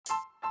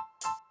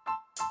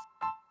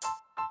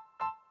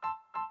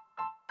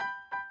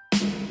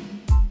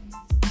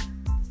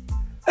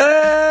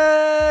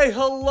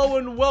Hello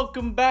and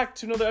welcome back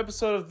to another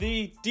episode of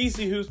the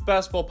DC Hoops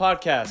Basketball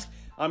Podcast.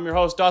 I'm your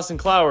host, Dawson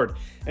Cloward,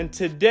 and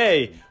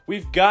today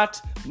we've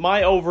got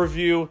my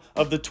overview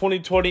of the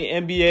 2020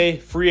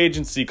 NBA free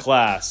agency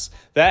class.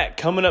 That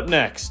coming up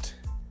next.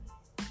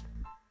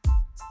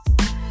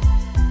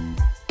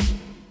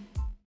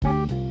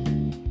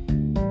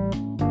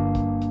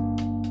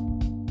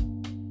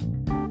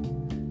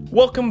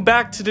 Welcome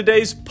back to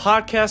today's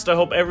podcast. I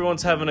hope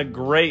everyone's having a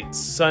great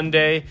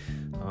Sunday.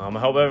 I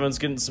hope everyone's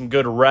getting some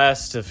good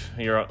rest,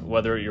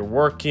 whether you're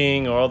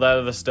working or all that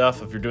other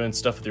stuff, if you're doing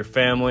stuff with your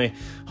family.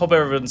 Hope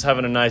everyone's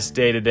having a nice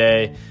day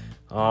today.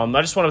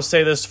 I just want to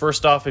say this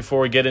first off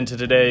before we get into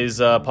today's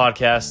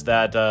podcast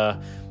that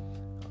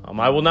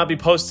I will not be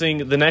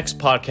posting the next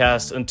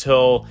podcast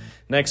until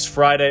next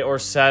Friday or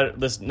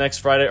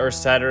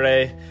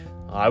Saturday.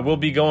 I will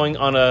be going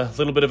on a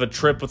little bit of a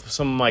trip with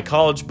some of my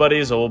college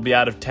buddies. I will be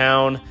out of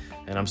town,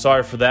 and I'm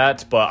sorry for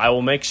that, but I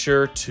will make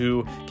sure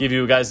to give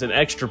you guys an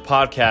extra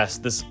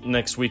podcast this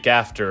next week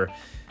after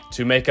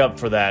to make up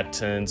for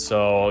that. And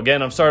so,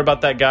 again, I'm sorry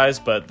about that, guys,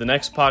 but the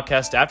next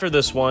podcast after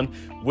this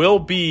one will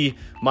be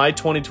my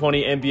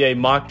 2020 NBA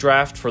mock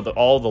draft for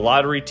all the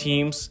lottery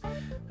teams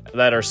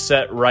that are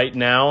set right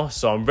now.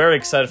 So I'm very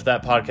excited for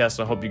that podcast,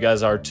 and I hope you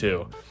guys are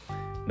too.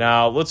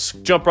 Now, let's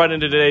jump right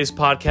into today's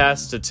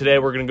podcast. Today,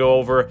 we're going to go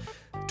over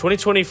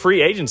 2020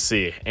 free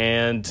agency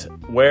and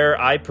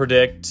where I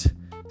predict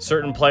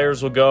certain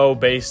players will go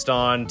based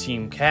on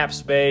team cap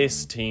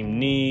space, team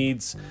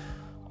needs,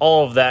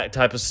 all of that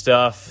type of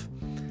stuff.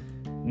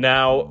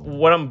 Now,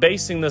 what I'm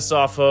basing this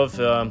off of,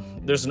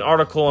 there's an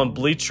article on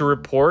Bleacher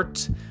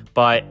Report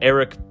by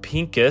Eric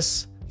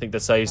Pincus. I think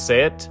that's how you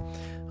say it.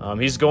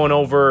 He's going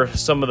over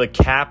some of the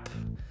cap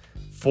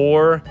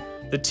for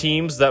the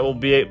teams that will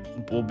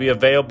be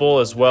available,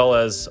 as well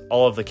as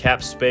all of the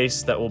cap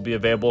space that will be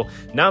available.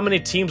 Not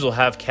many teams will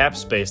have cap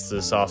space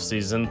this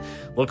offseason.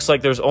 Looks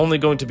like there's only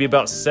going to be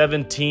about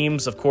 7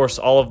 teams. Of course,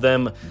 all of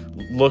them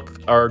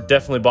are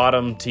definitely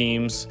bottom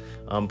teams.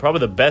 Probably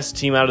the best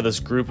team out of this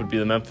group would be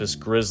the Memphis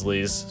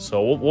Grizzlies.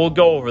 So we'll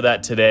go over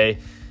that today.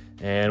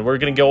 And we're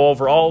going to go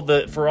over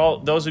for all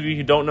those of you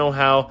who don't know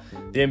how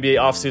the NBA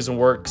offseason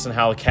works and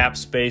how cap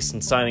space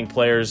and signing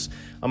players,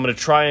 I'm going to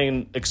try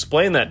and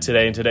explain that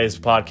today in today's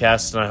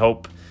podcast, and I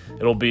hope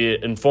it'll be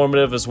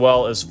informative as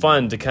well as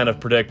fun to kind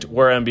of predict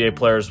where NBA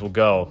players will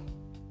go.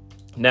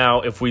 Now,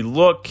 if we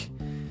look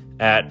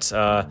at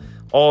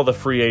all the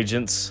free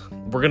agents,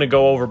 we're going to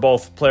go over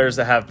both players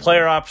that have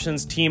player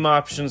options, team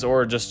options,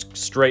 or just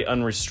straight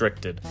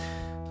unrestricted.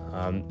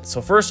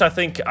 So first, I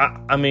think,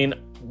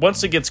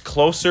 once it gets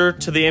closer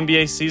to the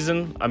NBA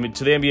season,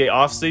 to the NBA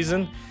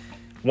offseason,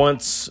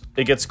 once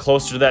it gets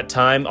closer to that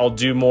time, I'll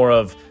do more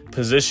of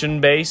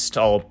position-based.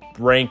 I'll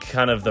rank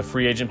kind of the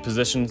free agent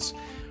positions,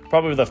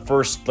 probably the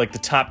first, the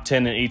top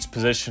 10 in each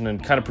position,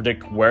 and kind of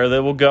predict where they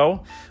will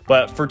go.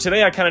 But for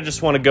today, I kind of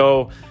just want to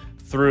go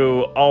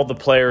through all the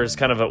players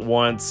kind of at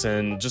once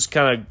and just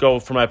kind of go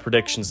for my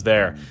predictions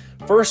there.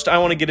 First, I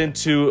want to get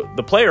into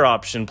the player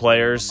option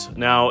players.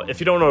 Now,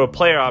 if you don't know what a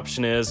player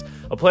option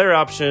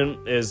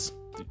is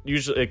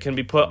usually it can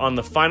be put on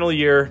the final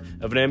year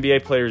of an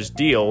NBA player's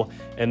deal,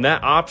 and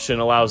that option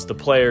allows the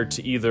player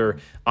to either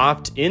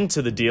opt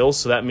into the deal,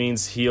 so that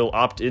means he'll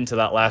opt into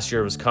that last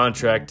year of his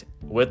contract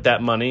with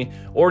that money,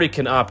 or he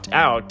can opt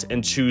out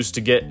and choose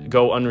to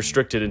go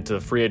unrestricted into the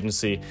free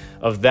agency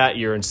of that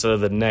year instead of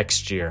the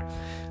next year.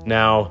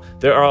 Now,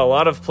 there are a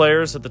lot of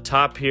players at the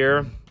top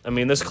here.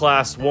 This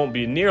class won't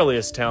be nearly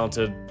as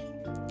talented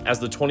as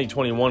the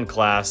 2021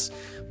 class,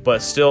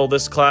 but still,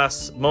 this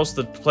class, most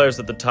of the players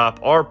at the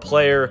top are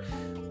player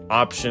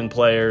option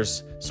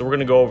players, so we're going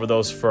to go over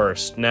those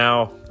first.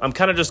 Now, I'm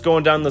kind of just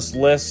going down this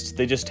list.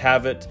 They just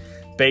have it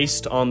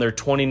based on their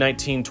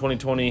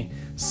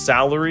 2019-2020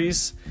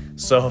 salaries.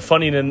 So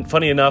funny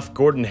enough,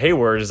 Gordon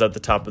Hayward is at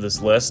the top of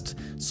this list.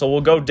 So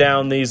we'll go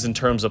down these in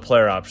terms of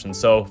player options.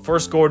 So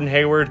first, Gordon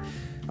Hayward.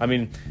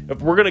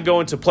 If we're going to go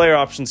into player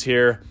options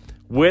here,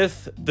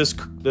 with this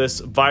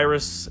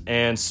virus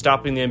and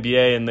stopping the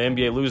NBA and the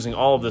NBA losing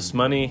all of this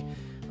money,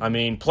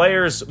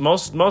 players,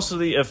 most of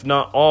the, if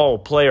not all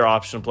player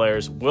option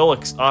players will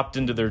opt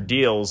into their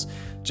deals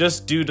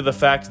just due to the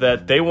fact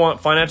that they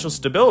want financial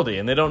stability,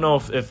 and they don't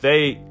know if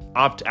they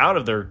opt out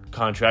of their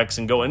contracts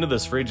and go into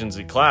this free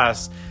agency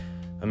class,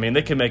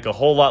 they can make a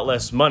whole lot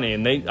less money,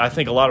 and I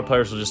think a lot of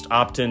players will just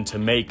opt in to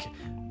make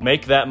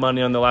that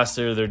money on the last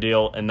year of their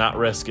deal and not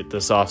risk it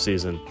this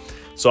offseason.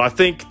 So I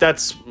think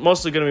that's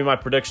mostly going to be my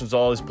predictions of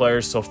all these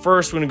players. So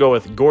first, we're going to go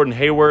with Gordon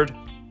Hayward.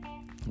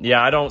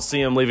 Yeah, I don't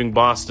see him leaving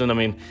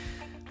Boston.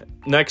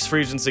 Next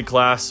free agency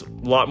class, a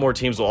lot more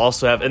teams will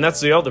also have, and that's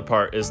the other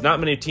part, is not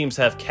many teams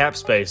have cap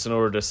space in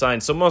order to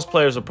sign. So most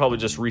players will probably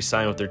just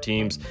re-sign with their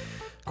teams.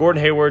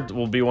 Gordon Hayward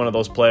will be one of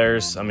those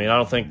players. I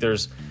don't think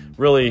there's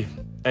really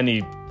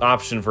any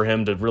option for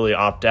him to really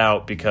opt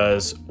out,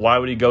 because why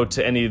would he go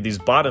to any of these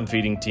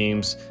bottom-feeding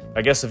teams?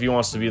 I guess if he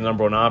wants to be the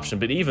number one option.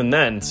 But even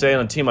then, say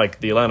on a team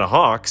like the Atlanta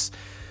Hawks,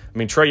 I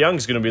mean, Trae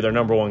Young's going to be their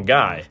number one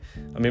guy.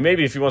 I mean,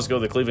 maybe if he wants to go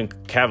to the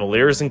Cleveland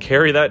Cavaliers and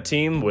carry that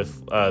team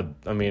with,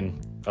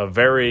 a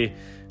very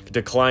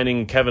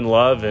declining Kevin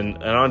Love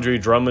and Andre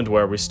Drummond,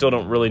 where we still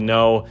don't really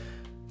know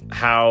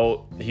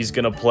how he's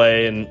going to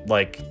play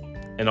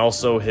and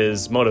also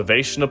his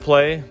motivation to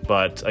play,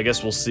 but I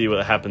guess we'll see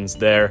what happens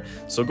there.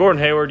 So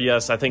Gordon Hayward,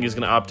 yes, I think he's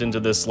going to opt into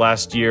this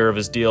last year of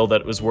his deal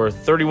that was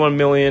worth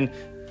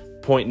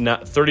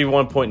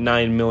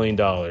 $31.9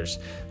 million.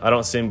 I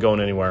don't see him going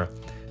anywhere.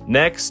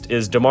 Next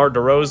is DeMar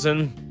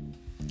DeRozan.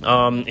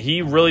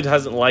 He really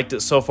hasn't liked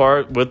it so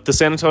far with the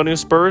San Antonio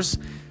Spurs,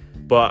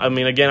 but I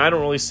mean, again, I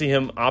don't really see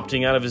him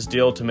opting out of his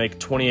deal to make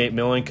 $28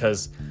 million,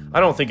 because I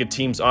don't think a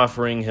team's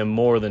offering him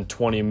more than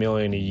 $20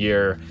 million a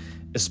year,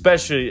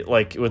 especially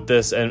like with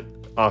this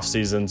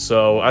offseason.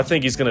 So I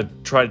think he's going to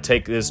try to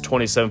take this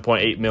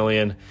 $27.8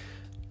 million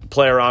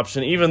player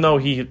option, even though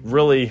he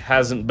really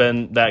hasn't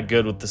been that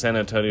good with the San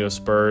Antonio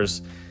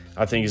Spurs.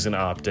 I think he's going to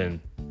opt in.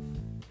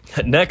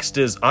 Next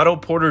is Otto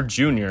Porter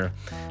Jr.,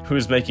 who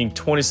is making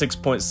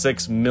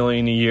 $26.6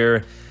 million a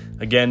year.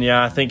 Again,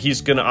 yeah, I think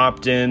he's going to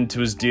opt in to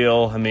his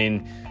deal. I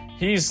mean,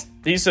 I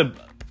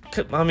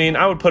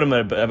would put him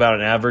at about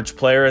an average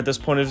player at this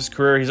point of his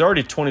career. He's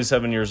already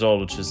 27 years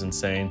old, which is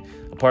insane.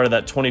 A part of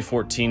that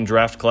 2014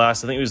 draft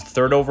class. I think he was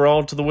third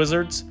overall to the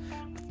Wizards.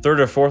 Third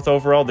or fourth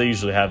overall. They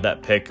usually have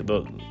that pick.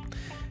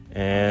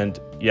 And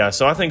yeah,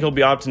 so I think he'll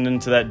be opting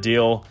into that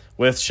deal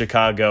with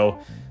Chicago,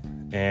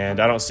 and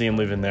I don't see him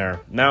leaving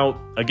there. Now,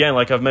 again,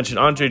 like I've mentioned,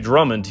 Andre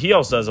Drummond, he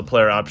also has a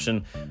player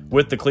option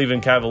with the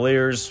Cleveland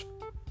Cavaliers.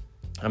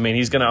 I mean,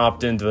 he's going to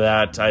opt into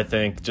that, I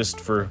think,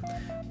 just for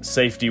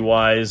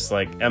safety-wise.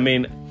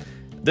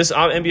 This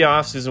NBA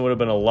offseason would have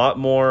been a lot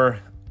more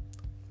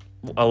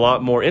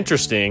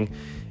interesting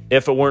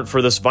if it weren't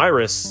for this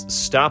virus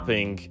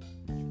stopping,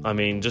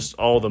 just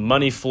all the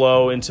money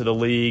flow into the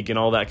league and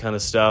all that kind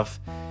of stuff.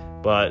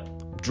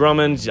 But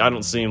Drummond, I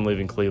don't see him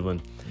leaving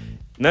Cleveland.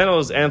 And then it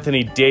was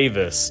Anthony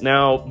Davis.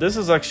 Now, this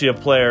is actually a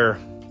player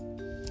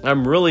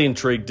I'm really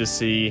intrigued to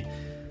see.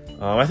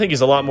 I think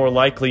he's a lot more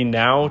likely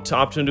now to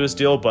opt into his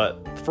deal,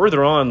 but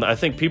further on, I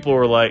think people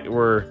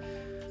were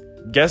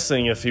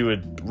guessing if he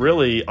would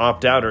really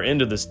opt out or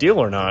into this deal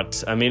or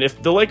not. I mean,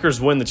 if the Lakers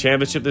win the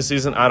championship this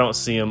season, I don't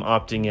see him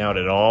opting out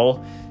at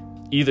all.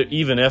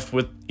 Even if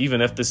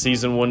the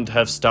season wouldn't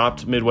have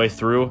stopped midway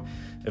through,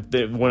 if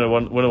they would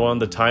have won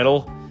the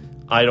title,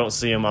 I don't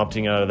see him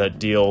opting out of that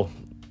deal.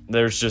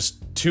 There's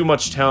just too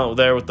much talent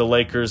there with the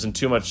Lakers and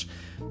too much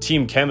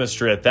team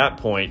chemistry at that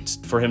point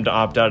for him to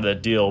opt out of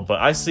that deal. But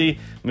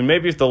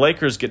maybe if the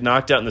Lakers get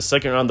knocked out in the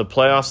second round of the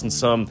playoffs in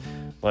some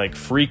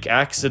freak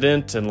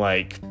accident, and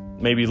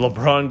maybe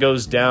LeBron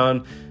goes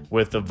down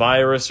with a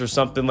virus or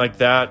something like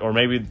that, or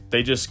maybe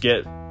they just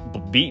get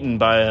beaten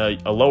by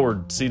a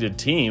lower seeded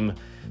team,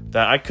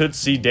 that I could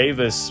see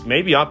Davis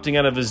maybe opting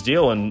out of his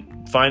deal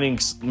and finding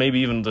maybe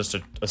even just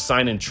a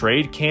sign and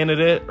trade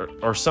candidate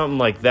or something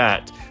like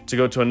that to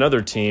go to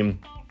another team.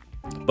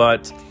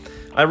 But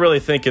I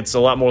really think it's a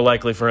lot more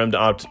likely for him to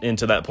opt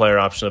into that player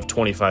option of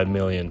 $25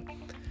 million.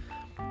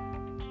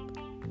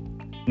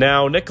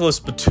 Now, Nicholas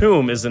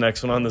Batum is the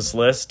next one on this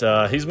list.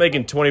 He's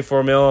making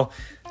 $24 million.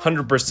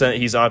 100%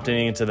 he's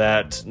opting into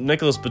that.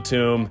 Nicholas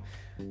Batum,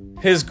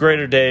 his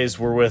greater days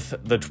were with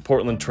the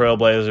Portland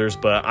Trailblazers,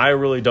 but I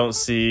really don't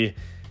see...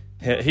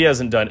 He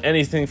hasn't done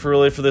anything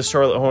for this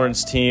Charlotte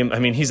Hornets team. I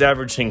mean, he's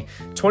averaging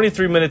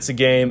 23 minutes a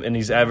game, and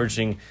he's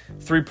averaging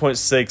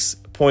 3.6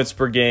 points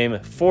per game,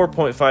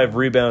 4.5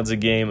 rebounds a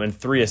game, and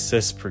 3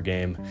 assists per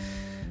game.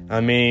 I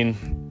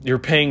mean, you're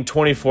paying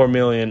 $24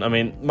 million. I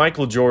mean,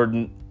 Michael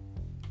Jordan,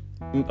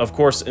 of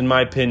course, in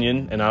my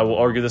opinion, and I will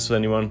argue this with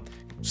anyone,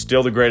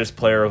 still the greatest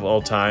player of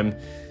all time.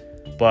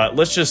 But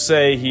let's just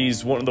say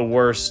he's one of the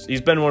worst.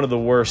 He's been one of the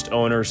worst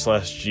owners /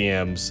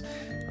 GMs.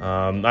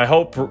 I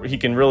hope he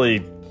can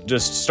really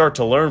just start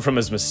to learn from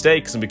his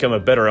mistakes and become a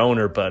better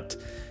owner. But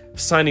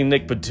signing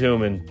Nick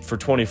Batum for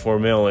 $24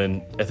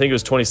 million, I think it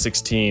was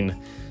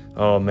 2016.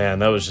 Oh man,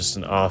 that was just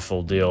an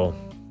awful deal.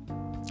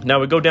 Now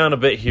we go down a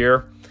bit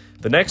here.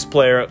 The next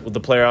player with the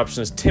player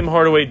option is Tim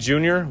Hardaway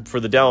Jr. for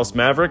the Dallas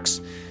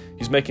Mavericks.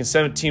 He's making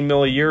 $17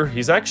 million a year.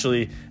 He's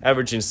actually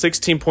averaging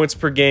 16 points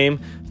per game,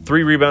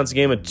 3 rebounds a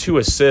game, and 2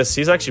 assists.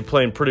 He's actually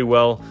playing pretty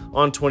well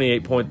on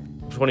 28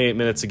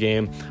 minutes a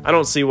game. I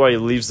don't see why he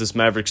leaves this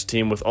Mavericks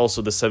team with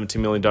also the $17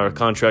 million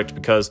contract,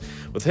 because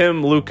with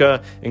him,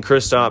 Luka, and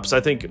Kristaps, I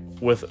think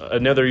with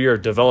another year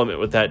of development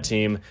with that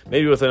team,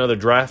 maybe with another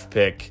draft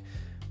pick,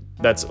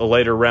 that's a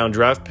later round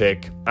draft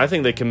pick, I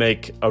think they can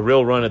make a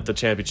real run at the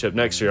championship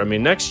next year. I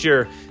mean, next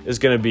year is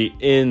going to be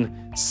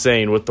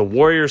insane with the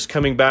Warriors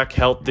coming back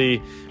healthy,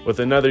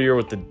 with another year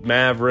with the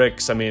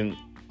Mavericks. I mean,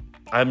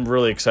 I'm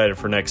really excited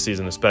for next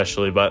season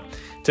especially. But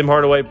Tim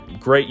Hardaway,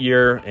 great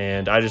year,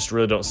 and I just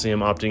really don't see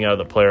him opting out of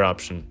the player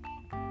option.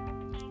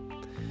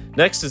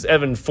 Next is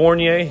Evan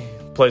Fournier,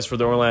 plays for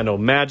the Orlando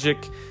Magic.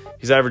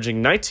 He's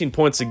averaging 19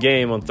 points a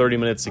game on 30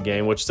 minutes a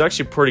game, which is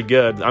actually pretty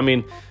good. I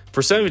mean,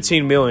 for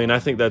 $17 million, I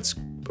think that's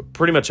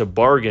pretty much a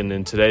bargain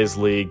in today's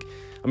league.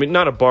 I mean,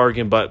 not a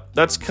bargain, but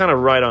that's kind of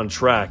right on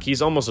track.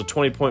 He's almost a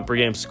 20-point per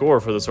game scorer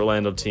for this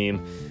Orlando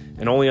team,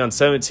 and only on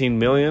 $17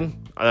 million.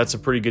 That's a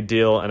pretty good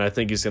deal, and I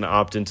think he's going to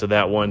opt into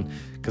that one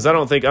because I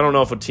don't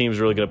know if a team's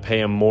really going to pay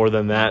him more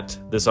than that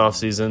this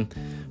offseason,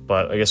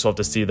 but I guess we'll have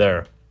to see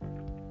there.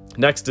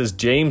 Next is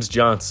James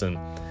Johnson.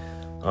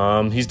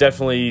 He's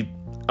definitely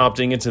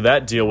opting into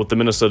that deal with the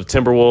Minnesota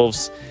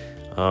Timberwolves.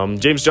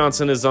 James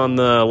Johnson is on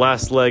the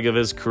last leg of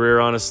his career,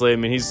 honestly. I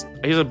mean, he's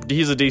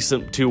a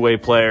decent two-way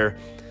player,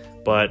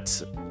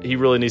 but he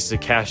really needs to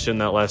cash in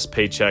that last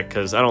paycheck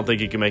because I don't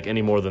think he can make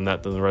any more than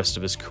that than the rest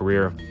of his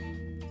career.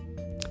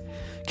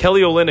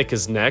 Kelly Olynyk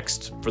is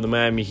next for the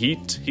Miami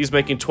Heat. He's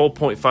making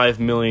 $12.5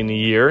 million a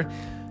year.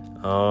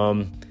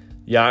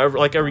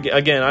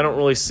 Again, I don't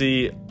really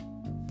see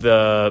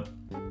the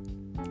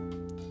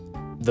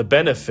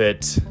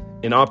benefit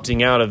in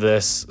opting out of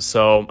this,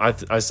 so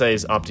I say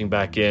he's opting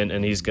back in,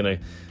 and he's going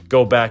to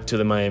go back to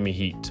the Miami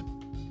Heat.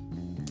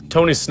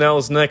 Tony Snell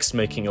is next,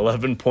 making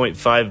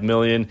 $11.5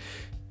 million.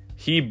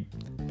 He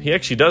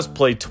actually does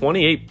play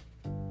 28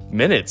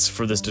 minutes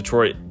for this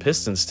Detroit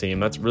Pistons team.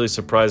 That's really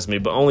surprised me,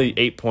 but only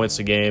 8 points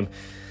a game.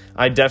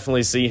 I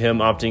definitely see him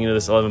opting into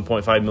this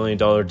 $11.5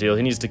 million deal.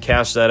 He needs to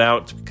cash that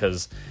out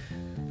because,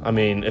 I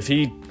mean, if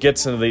he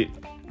gets into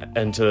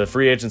the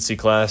free agency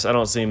class, I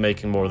don't see him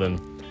making more than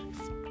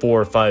 $4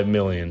 or $5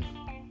 million.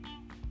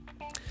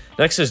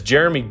 Next is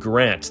Jeremy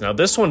Grant. Now,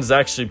 this one's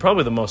actually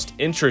probably the most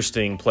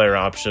interesting player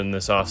option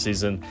this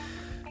offseason.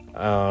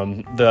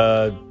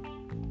 The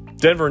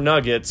Denver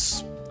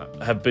Nuggets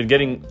have been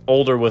getting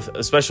older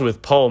especially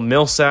with Paul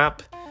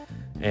Millsap,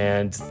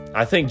 and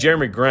I think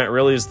Jeremy Grant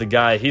really is the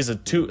guy. He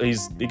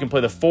can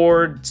play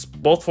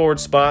both forward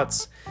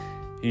spots.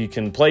 He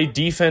can play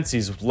defense.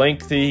 He's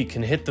lengthy. He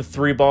can hit the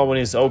three ball when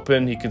he's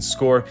open. He can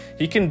score.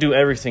 He can do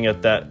everything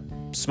at that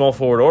small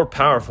forward or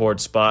power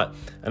forward spot,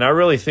 and I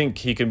really think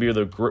he can be a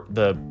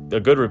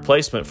good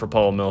replacement for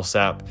Paul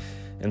Millsap.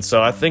 And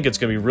so I think it's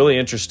going to be really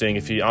interesting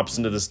if he opts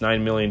into this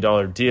 $9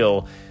 million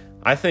deal.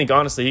 I think,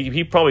 honestly,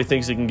 he probably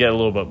thinks he can get a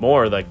little bit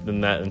more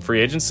than that in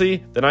free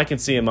agency. Then I can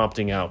see him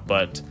opting out.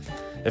 But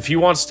if he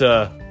wants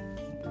to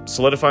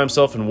solidify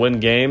himself and win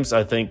games,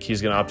 I think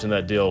he's going to opt in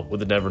that deal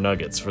with the Denver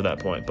Nuggets for that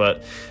point.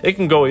 But it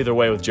can go either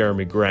way with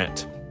Jeremy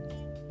Grant.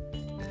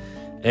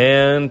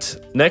 And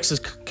next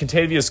is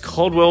Kentavious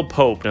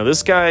Caldwell-Pope. Now,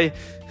 this guy,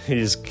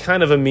 he's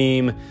kind of a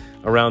meme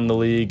around the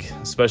league,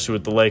 especially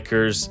with the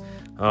Lakers.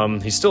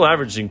 He's still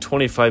averaging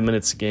 25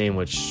 minutes a game,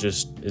 which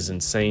just is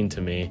insane to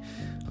me.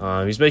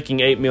 He's making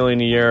 $8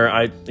 million a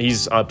year.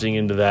 He's opting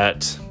into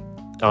that,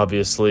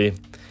 obviously.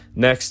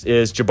 Next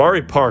is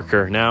Jabari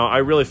Parker. Now, I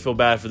really feel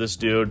bad for this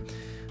dude.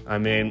 I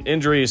mean,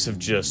 injuries have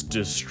just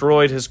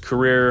destroyed his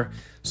career,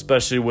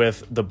 especially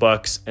with the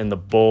Bucks and the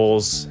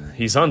Bulls.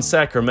 He's on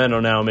Sacramento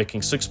now,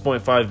 making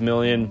 $6.5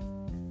 million.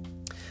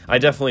 I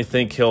definitely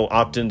think he'll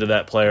opt into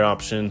that player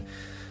option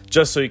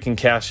just so he can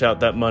cash out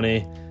that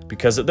money,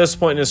 because at this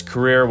point in his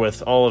career,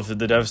 with all of the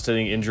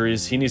devastating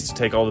injuries, he needs to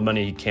take all the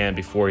money he can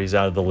before he's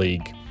out of the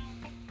league.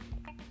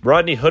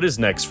 Rodney Hood is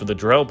next for the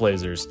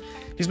Trailblazers.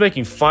 He's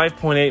making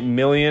 $5.8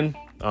 million.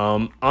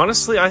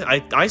 Honestly,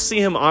 I see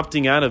him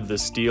opting out of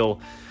this deal.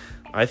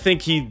 I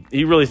think he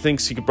really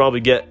thinks he could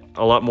probably get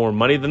a lot more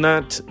money than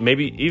that.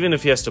 Maybe even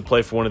if he has to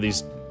play for one of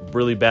these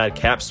really bad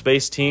cap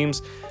space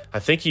teams, I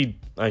think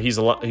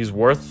he's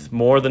worth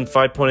more than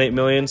 $5.8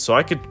 million. So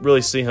I could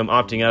really see him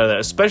opting out of that,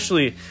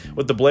 especially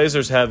with the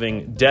Blazers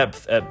having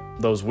depth at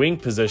those wing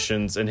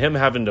positions and him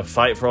having to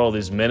fight for all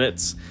these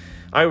minutes.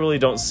 I really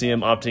don't see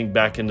him opting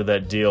back into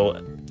that deal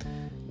in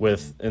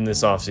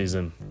this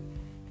offseason.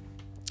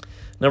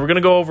 Now we're going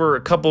to go over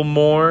a couple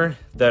more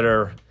that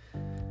are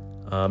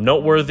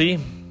noteworthy.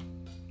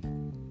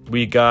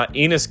 We got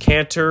Enes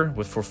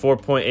Kanter for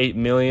 $4.8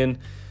 million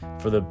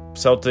for the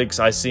Celtics.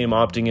 I see him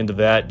opting into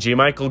that.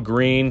 JaMychal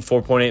Green,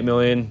 $4.8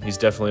 million. He's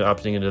definitely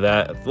opting into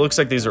that. It looks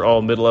like these are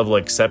all mid-level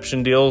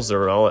exception deals.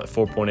 They're all at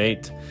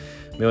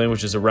 $4.8 million,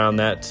 which is around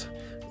that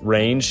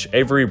range.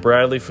 Avery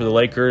Bradley for the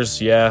Lakers,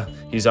 yeah,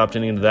 he's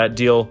opting into that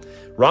deal.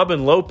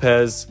 Robin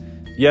Lopez,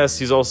 yes,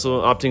 he's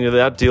also opting into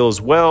that deal as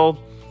well.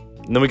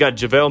 And then we got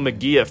JaVale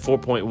McGee at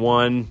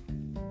 4.1.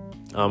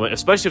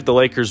 Especially if the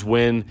Lakers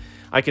win,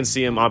 I can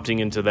see him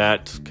opting into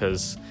that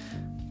because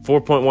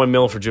 $4.1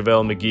 million for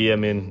JaVale McGee. I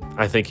mean,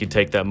 I think he'd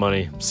take that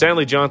money.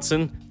 Stanley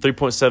Johnson,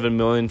 $3.7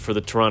 million for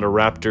the Toronto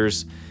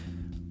Raptors.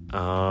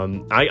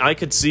 I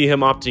could see him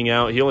opting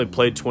out. He only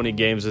played 20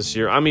 games this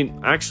year. I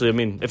mean,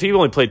 if he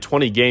only played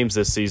 20 games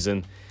this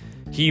season,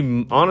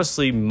 he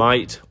honestly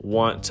might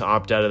want to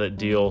opt out of that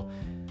deal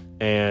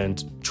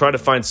and try to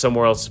find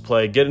somewhere else to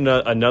play, get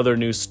another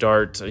new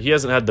start. He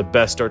hasn't had the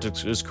best start to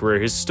his career.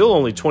 He's still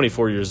only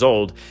 24 years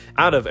old,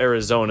 out of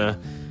Arizona.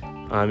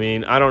 I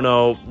mean, I don't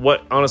know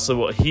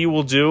what he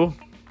will do.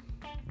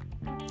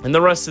 And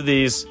the rest of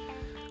these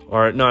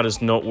are not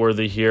as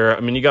noteworthy here. I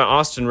mean, you got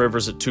Austin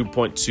Rivers at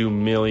 $2.2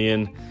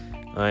 million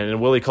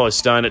and Willie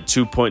Cauley-Stein at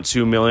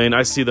 $2.2 million.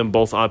 I see them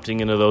both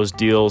opting into those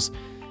deals.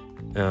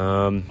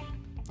 Rajon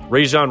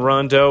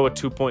Rondo at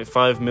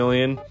 $2.5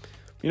 million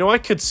I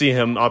could see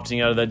him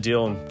opting out of that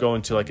deal and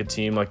going to like a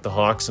team like the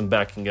Hawks and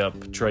backing up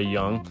Trae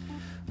Young.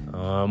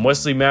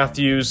 Wesley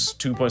Matthews,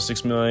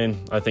 $2.6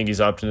 million. I think he's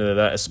opting into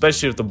that,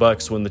 especially if the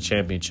Bucks win the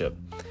championship.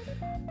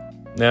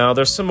 Now,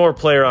 there's some more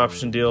player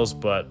option deals,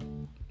 but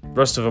the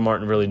rest of them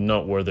aren't really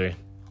noteworthy.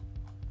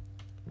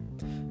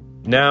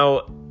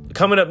 Now,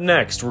 coming up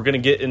next, we're going to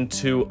get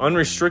into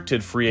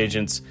unrestricted free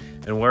agents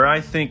and where I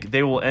think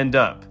they will end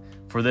up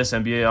for this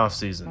NBA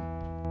offseason.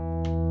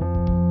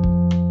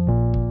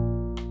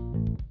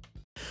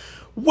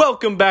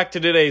 Welcome back to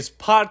today's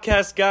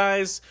podcast,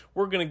 guys.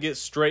 We're going to get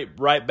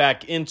right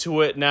back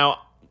into it.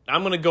 Now,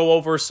 I'm going to go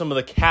over some of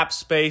the cap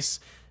space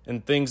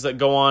and things that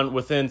go on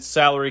within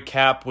salary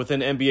cap, within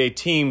NBA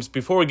teams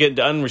before we get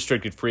into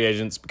unrestricted free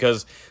agents,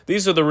 because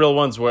these are the real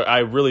ones where I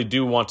really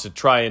do want to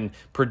try and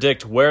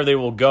predict where they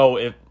will go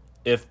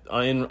if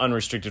in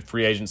unrestricted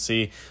free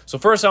agency. So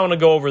first, I want to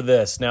go over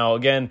this. Now,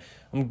 again,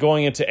 I'm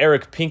going into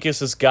Eric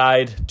Pincus's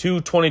guide to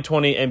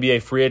 2020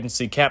 NBA free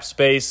agency cap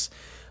space.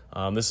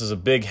 This is a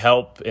big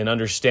help in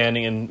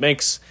understanding and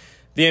makes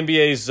the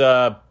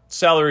NBA's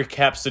salary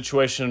cap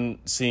situation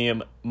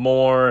seem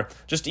more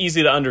just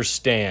easy to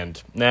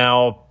understand.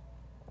 Now,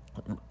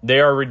 they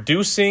are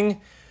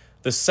reducing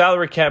the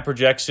salary cap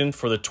projection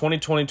for the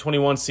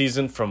 2020-21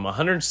 season from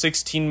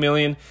 $116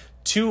 million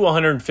to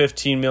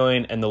 $115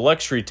 million, and the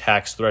luxury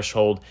tax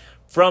threshold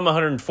from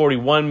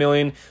 $141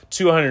 million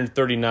to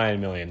 $139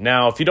 million.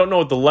 Now, if you don't know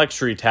what the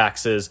luxury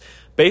tax is,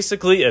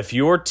 basically, if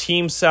your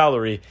team's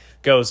salary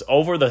goes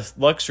over the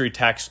luxury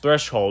tax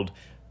threshold,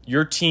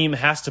 your team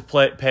has to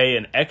pay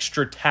an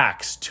extra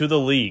tax to the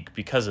league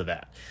because of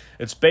that.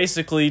 It's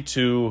basically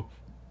to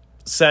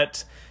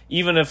set,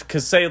 even if,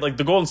 because say like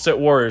the Golden State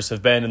Warriors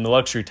have been in the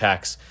luxury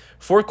tax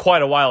for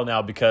quite a while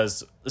now,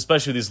 because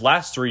especially these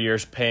last 3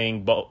 years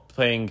paying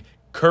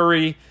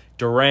Curry,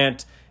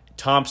 Durant,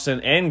 Thompson,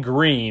 and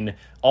Green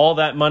all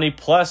that money,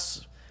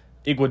 plus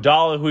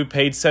Iguodala, who we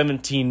paid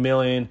 $17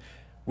 million.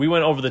 We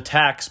went over the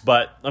tax,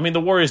 but, I mean, the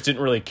Warriors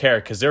didn't really care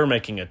because they were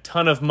making a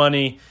ton of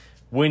money,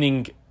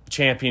 winning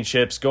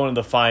championships, going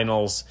to the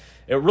finals.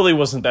 It really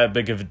wasn't that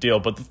big of a deal,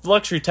 but the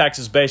luxury tax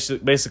is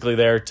basically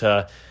there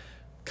to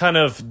kind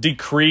of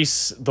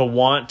decrease the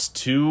want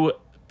to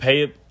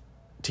pay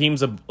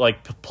teams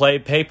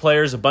pay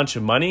players a bunch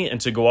of money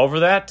and to go over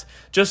that,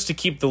 just to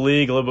keep the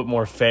league a little bit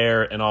more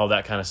fair and all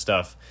that kind of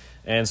stuff.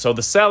 And so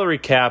the salary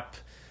cap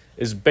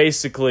is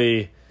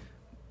basically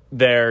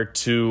there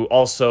to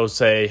also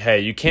say, hey,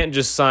 you can't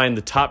just sign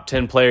the top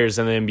 10 players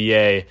in the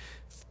NBA,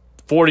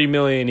 $40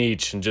 million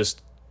each, and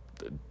just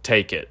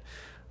take it.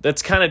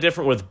 That's kind of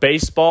different with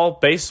baseball.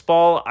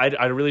 Baseball,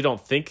 I really don't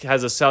think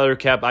has a salary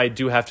cap. I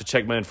do have to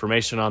check my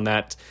information on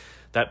that.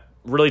 That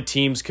really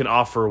teams can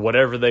offer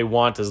whatever they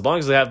want as long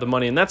as they have the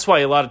money. And that's why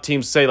a lot of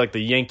teams say, like the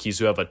Yankees,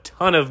 who have a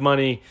ton of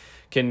money,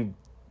 can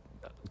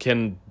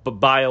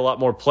buy a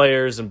lot more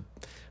players and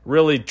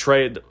really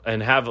trade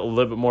and have a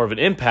little bit more of an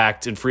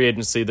impact in free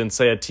agency than,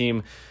 say, a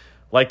team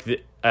like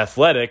the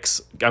Athletics.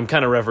 I'm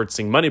kind of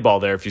referencing Moneyball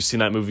there. If you've seen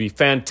that movie,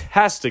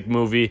 fantastic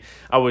movie.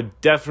 I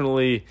would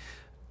definitely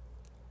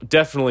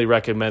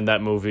recommend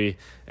that movie,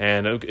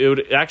 and it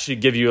would actually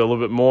give you a little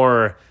bit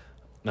more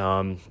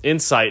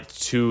insight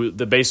to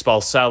the baseball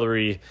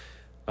salary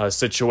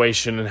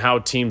situation and how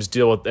teams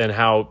deal with, and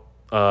how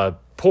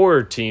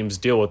poorer teams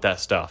deal with that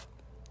stuff.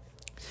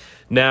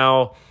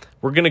 Now,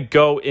 we're going to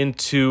go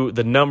into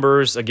the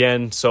numbers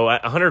again. So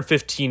at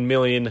 $115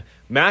 million,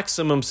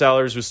 maximum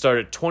salaries would start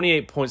at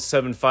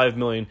 $28.75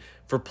 million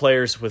for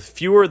players with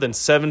fewer than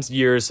 7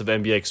 years of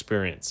NBA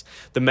experience.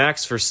 The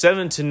max for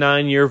 7 to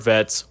 9 year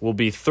vets will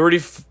be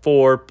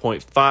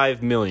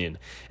 $34.5 million.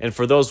 And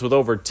for those with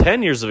over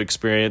 10 years of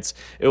experience,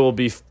 it will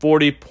be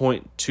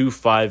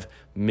 $40.25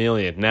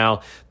 million.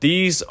 Now,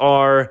 these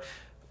are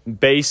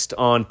based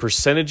on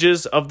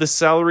percentages of the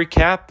salary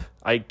cap.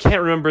 I can't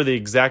remember the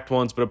exact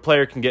ones, but a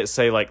player can get,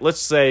 say, like, let's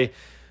say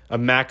a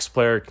max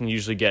player can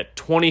usually get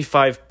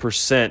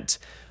 25%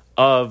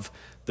 of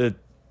the,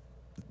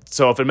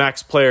 so if a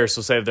max player,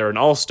 so say if they're an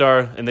all-star,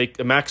 and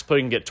a max player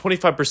can get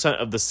 25%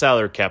 of the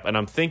salary cap, and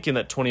I'm thinking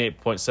that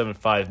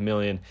 $28.75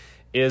 million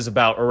is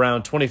about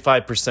around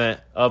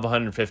 25% of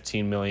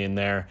 $115 million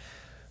there.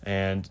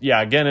 And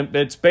yeah, again,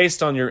 it's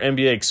based on your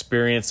NBA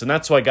experience, and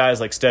that's why guys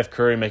like Steph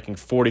Curry making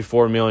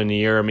 $44 million a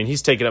year. I mean,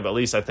 he's taken up at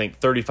least, I think,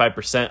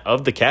 35%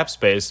 of the cap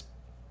space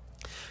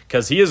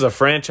because he is a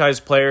franchise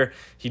player.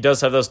 He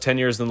does have those 10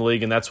 years in the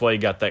league, and that's why he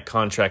got that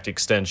contract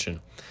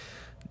extension.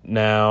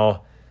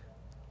 Now,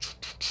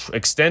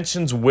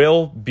 extensions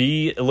will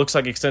be, it looks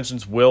like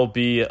extensions will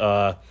be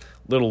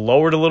little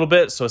lowered a little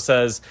bit. So it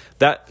says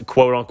that,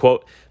 quote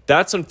unquote,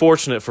 that's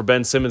unfortunate for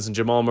Ben Simmons and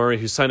Jamal Murray,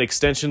 who signed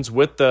extensions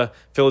with the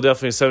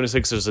Philadelphia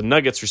 76ers and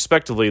Nuggets,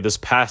 respectively, this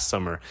past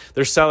summer.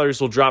 Their salaries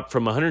will drop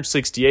from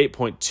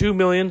 $168.2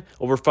 million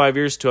over 5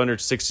 years to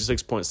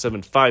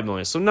 $166.75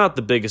 million. So not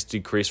the biggest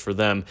decrease for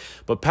them.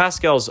 But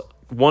Pascal's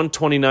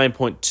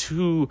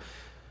 $129.2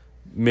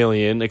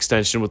 million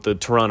extension with the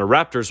Toronto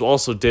Raptors will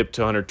also dip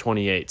to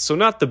 $128. So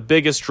not the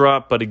biggest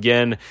drop, but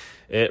again,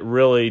 it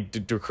really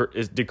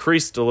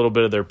decreased a little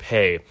bit of their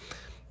pay.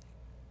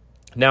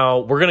 Now,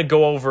 we're going to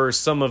go over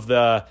some of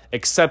the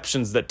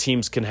exceptions that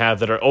teams can have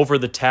that are over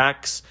the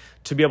tax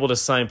to be able to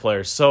sign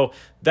players. So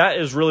that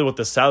is really what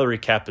the salary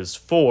cap is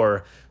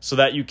for, so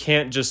that you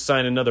can't just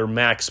sign another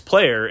max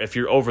player if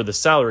you're over the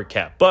salary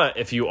cap. But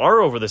if you are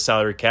over the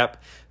salary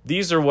cap,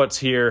 these are what's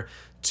here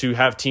to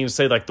have teams,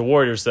 say like the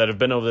Warriors that have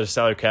been over the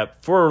salary cap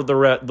for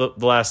the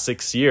last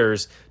 6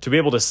 years, to be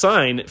able to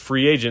sign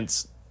free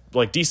agents,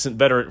 like decent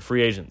veteran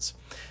free agents.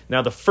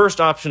 Now, the first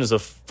option is a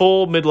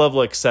full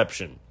mid-level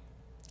exception.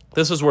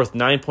 This is worth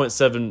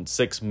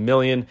 $9.76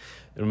 million,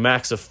 a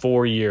max of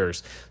 4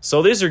 years.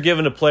 So these are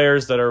given to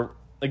players that are,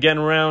 again,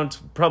 around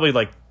probably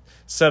like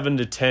 7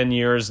 to 10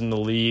 years in the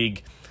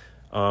league,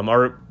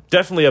 are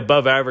definitely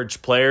above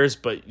average players,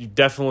 but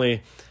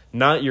definitely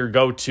not your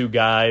go-to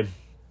guy.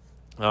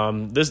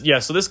 So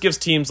this gives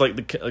teams like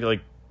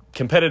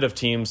competitive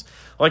teams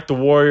like the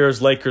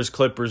Warriors, Lakers,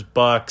 Clippers,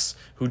 Bucks,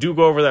 who do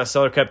go over that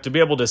salary cap, to be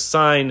able to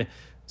sign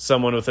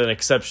someone with an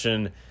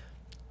exception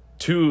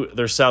to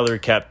their salary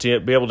cap, to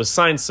be able to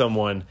sign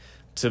someone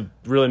to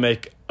really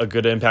make a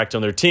good impact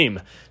on their team.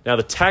 Now,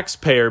 the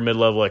taxpayer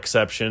mid-level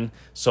exception,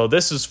 so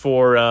this is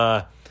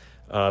for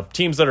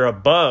teams that are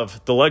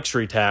above the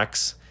luxury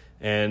tax,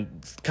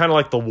 and kind of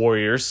like the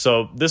Warriors.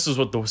 So this is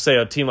what say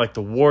a team like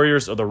the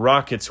Warriors or the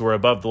Rockets, who are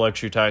above the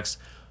luxury tax,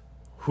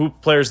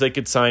 players they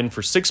could sign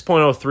for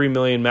 $6.03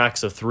 million,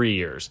 max of 3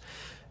 years.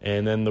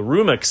 And then the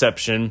room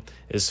exception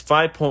is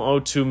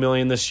 $5.02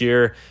 million this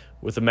year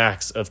with a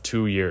max of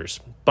 2 years.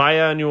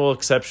 Biannual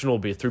exception will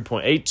be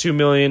 $3.82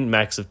 million,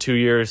 max of 2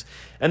 years,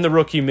 and the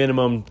rookie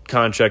minimum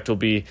contract will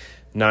be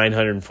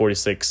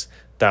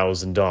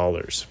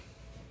 $946,000.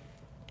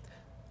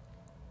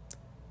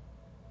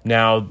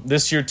 Now,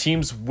 this year,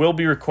 teams will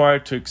be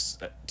required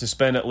to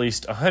spend at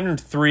least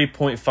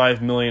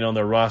 $103.5 million on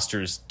their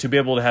rosters to be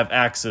able to have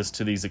access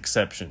to these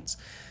exceptions.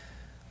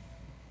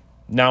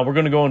 Now, we're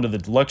going to go into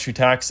the luxury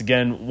tax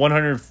again.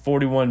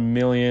 $141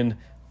 million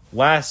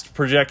last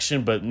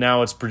projection, but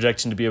now it's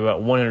projection to be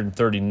about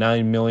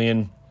 $139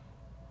 million.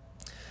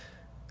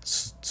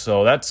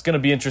 So that's going to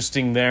be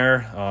interesting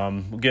there.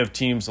 We'll give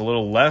teams a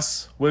little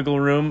less wiggle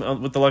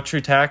room with the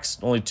luxury tax,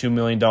 only $2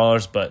 million,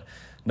 but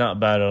not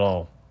bad at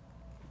all.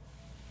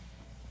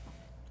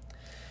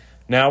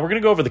 Now, we're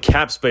going to go over the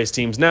cap space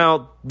teams.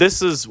 Now,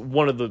 this is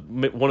one of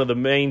the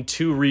main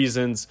two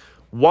reasons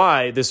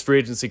why this free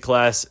agency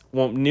class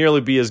won't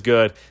nearly be as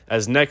good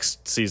as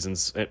next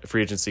season's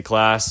free agency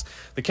class.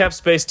 The cap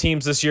space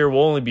teams this year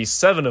will only be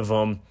 7 of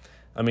them.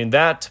 I mean,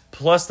 that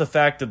plus the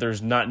fact that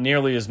there's not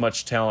nearly as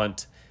much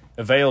talent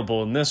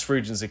available in this free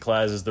agency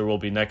class as there will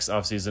be next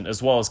offseason,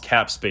 as well as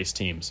cap space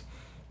teams.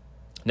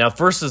 Now,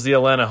 first is the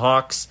Atlanta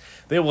Hawks.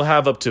 They will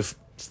have up to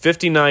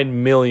 $59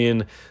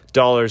 million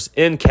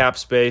in cap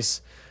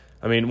space.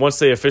 I mean, once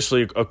they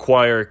officially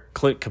acquire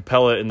Clint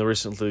Capella in the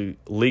recently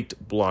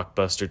leaked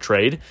blockbuster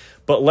trade,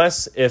 but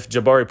less if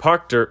Jabari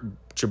Parker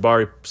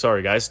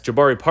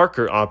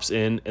opts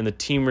in and the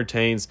team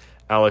retains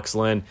Alex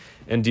Len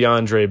and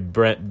DeAndre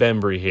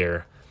Bembry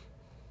here.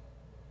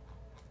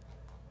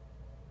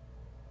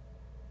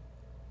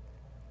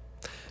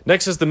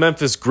 Next is the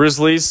Memphis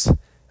Grizzlies.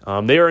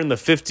 They are in the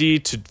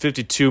 $50 to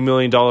 $52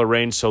 million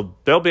range, so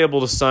they'll be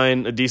able to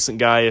sign a decent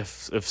guy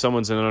if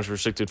someone's in an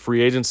unrestricted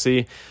free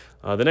agency.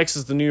 The next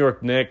is the New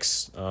York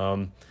Knicks.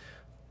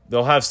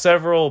 They'll have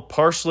several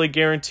partially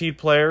guaranteed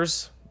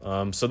players,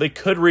 so they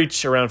could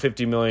reach around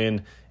 $50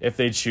 million if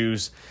they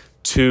choose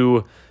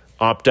to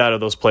opt out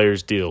of those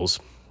players' deals.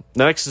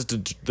 Next is the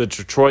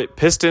Detroit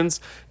Pistons.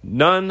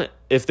 None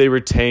if they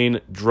retain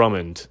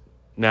Drummond.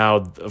 Now,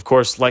 of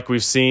course, like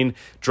we've seen,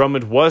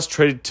 Drummond was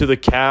traded to the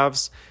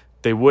Cavs.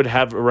 They would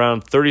have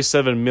around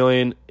 $37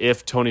 million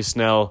if Tony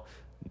Snell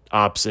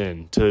opts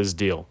in to his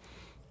deal.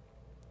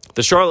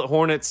 The Charlotte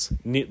Hornets,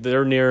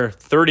 they're near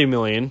 $30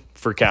 million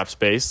for cap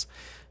space.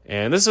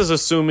 And this is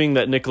assuming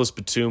that Nicholas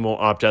Batum will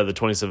opt out of the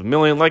 $27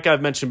 million. Like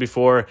I've mentioned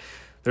before,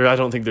 I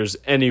don't think there's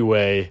any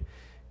way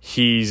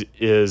he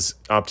is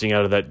opting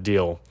out of that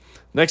deal.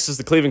 Next is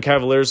the Cleveland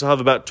Cavaliers. They'll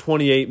have about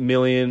 $28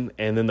 million,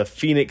 and then the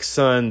Phoenix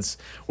Suns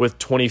with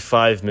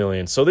 $25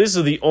 million. So these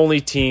are the only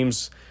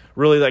teams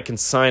really that can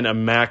sign a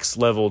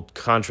max-level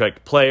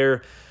contract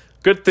player.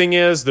 Good thing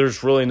is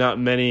there's really not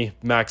many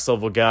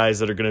max-level guys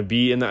that are going to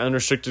be in the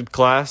unrestricted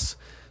class.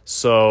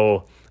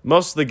 So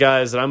most of the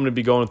guys that I'm going to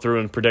be going through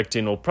and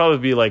predicting will probably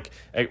be like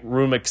a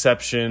room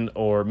exception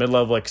or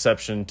mid-level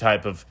exception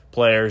type of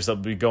players that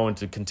will be going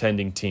to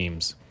contending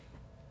teams.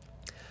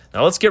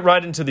 Now let's get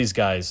right into these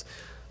guys.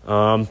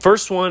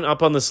 First one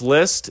up on this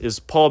list is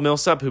Paul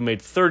Millsap, who made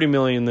 $30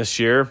 million this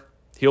year.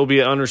 He'll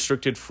be an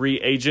unrestricted free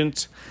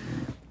agent.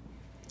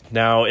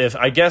 Now,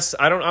 I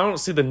don't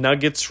see the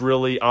Nuggets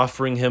really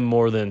offering him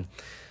more than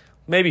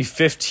maybe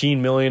 $15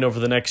 million over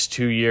the next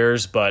 2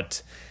 years.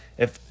 But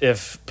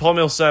if Paul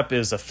Millsap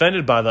is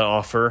offended by that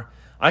offer,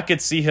 I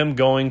could see him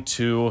going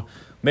to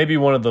maybe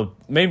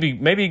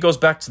he goes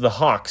back to the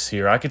Hawks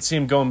here. I could see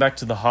him going back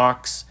to the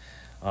Hawks.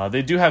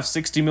 They do have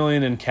 $60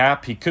 million in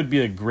cap. He could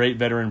be a great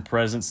veteran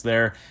presence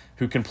there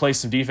who can play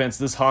some defense.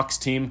 This Hawks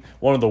team,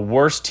 one of the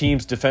worst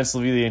teams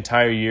defensively the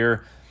entire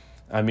year.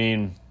 I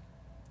mean,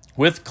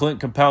 with Clint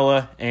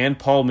Capella and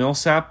Paul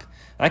Millsap,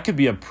 that could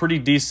be a pretty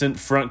decent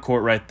front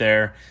court right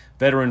there,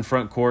 veteran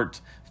front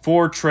court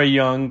for Trae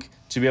Young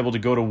to be able to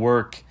go to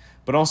work.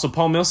 But also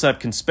Paul Millsap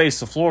can space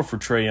the floor for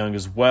Trae Young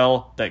as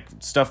well,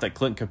 that stuff that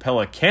Clint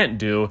Capella can't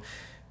do.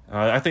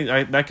 I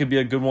think that could be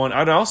a good one.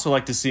 I'd also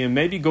like to see him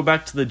maybe go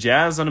back to the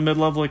Jazz on a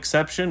mid-level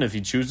exception if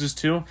he chooses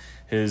to.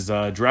 His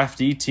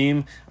draftee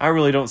team, I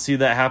really don't see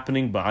that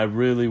happening, but I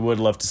really would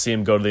love to see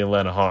him go to the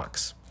Atlanta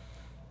Hawks.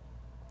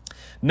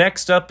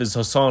 Next up is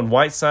Hassan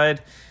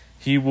Whiteside.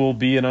 He will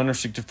be an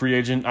unrestricted free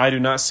agent. I do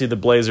not see the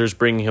Blazers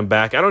bringing him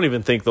back. I don't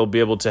even think they'll be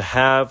able to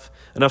have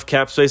enough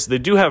cap space. They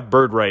do have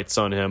bird rights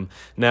on him.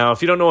 Now,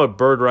 if you don't know what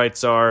bird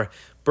rights are,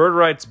 bird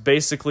rights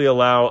basically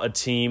allow a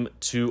team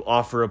to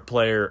offer a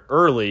player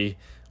early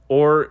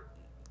or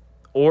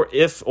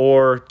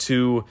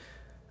to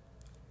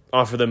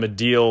offer them a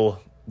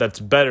deal that's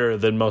better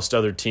than most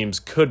other teams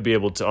could be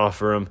able to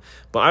offer him.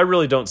 But I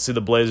really don't see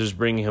the Blazers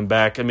bringing him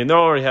back. I mean, they'll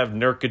already have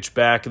Nurkic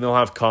back, and they'll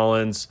have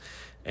Collins,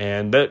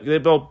 and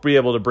they'll be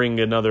able to bring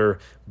another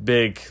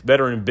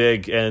veteran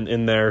big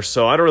in there.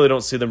 So I really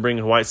don't see them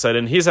bringing Whiteside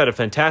in. He's had a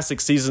fantastic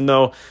season,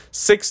 though.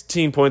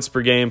 16 points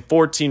per game,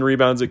 14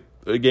 rebounds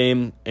a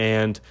game,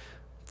 and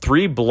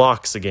 3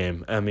 blocks a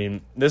game. I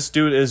mean, this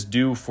dude is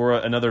due for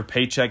another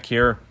paycheck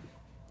here.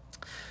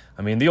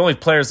 I mean, the only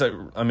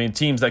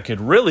teams that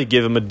could really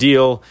give him a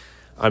deal,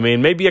 I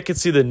mean, maybe I could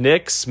see the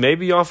Knicks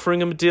maybe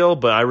offering him a deal,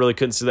 but I really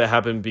couldn't see that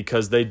happen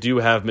because they do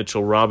have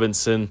Mitchell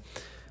Robinson.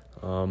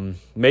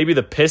 Maybe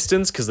the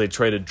Pistons because they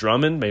traded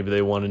Drummond. Maybe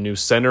they want a new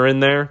center in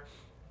there.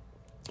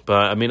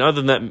 But, I mean,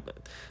 other than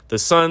that, the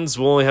Suns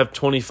will only have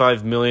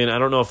 $25 million. I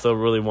don't know if they'll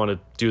really want to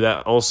do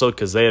that also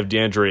because they have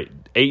DeAndre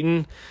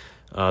Ayton.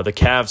 The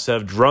Cavs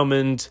have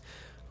Drummond.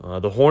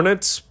 The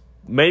Hornets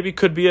maybe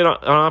could be an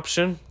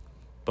option.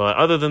 But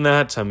other than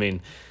that, I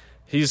mean,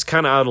 he's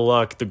kind of out of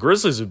luck. The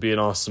Grizzlies would be an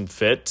awesome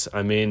fit.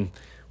 I mean,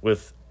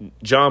 with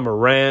John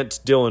Morant,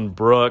 Dylan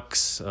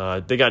Brooks,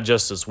 they got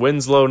Justice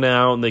Winslow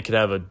now, and they could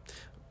have a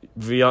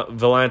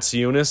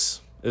Valanciunas.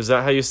 Is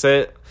that how you say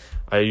it?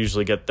 I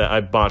usually get that.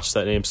 I botched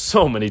that name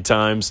so many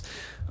times.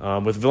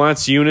 With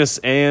Valanciunas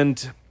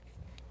and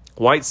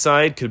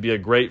Whiteside could be a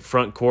great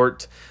front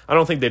court. I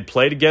don't think they'd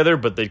play together,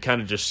 but they'd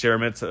kind of just share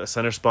minutes at the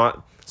center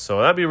spot.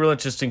 So that'd be a real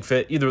interesting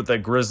fit, either with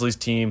that Grizzlies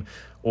team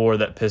or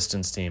that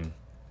Pistons team.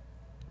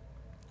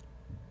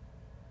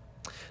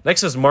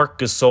 Next is Marc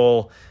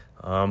Gasol.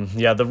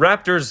 The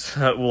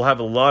Raptors will have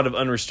a lot of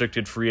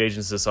unrestricted free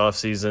agents this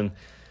offseason.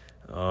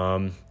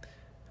 Kyle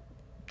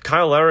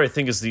Lowry, I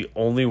think, is the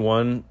only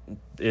one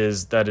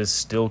that is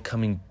still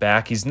coming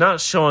back. He's not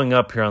showing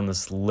up here on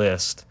this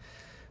list.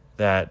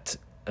 That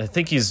I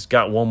think he's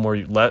got one more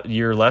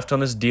year left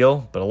on his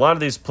deal, but a lot of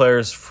these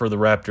players for the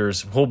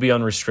Raptors will be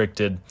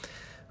unrestricted.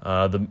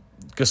 The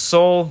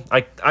Gasol,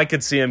 I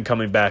could see him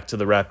coming back to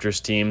the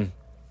Raptors team,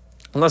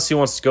 unless he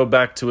wants to go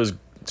back to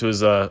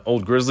his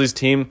old Grizzlies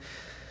team.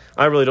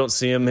 I really don't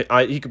see him.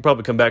 He could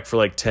probably come back for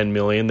like $10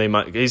 million.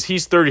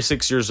 He's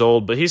 36 years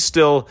old, but he's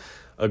still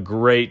a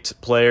great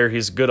player.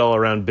 He's a good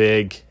all-around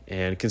big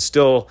and can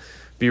still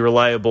be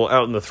reliable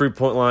out in the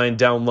three-point line,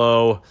 down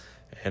low.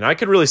 And I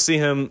could really see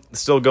him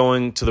still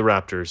going to the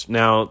Raptors.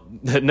 Now,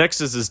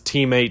 next is his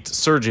teammate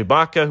Serge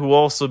Ibaka, who will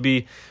also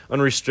be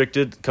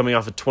unrestricted, coming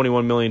off a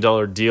 $21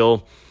 million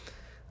deal.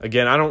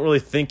 Again, I don't really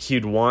think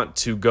he'd want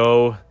to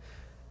go.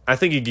 I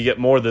think he could get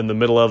more than the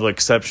middle-level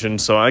exception,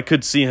 so I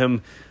could see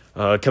him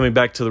coming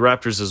back to the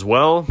Raptors as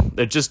well.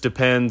 It just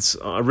depends.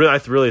 I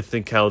really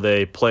think how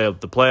they play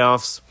out the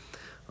playoffs.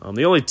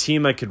 The only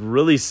team I could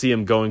really see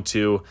him going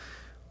to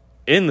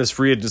in this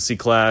free agency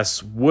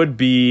class would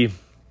be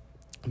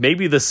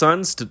maybe the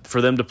Suns for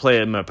them to play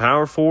him at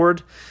power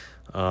forward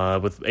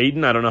with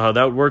Ayton. I don't know how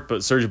that would work,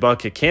 but Serge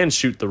Ibaka can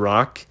shoot the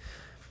rock.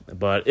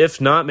 But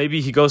if not,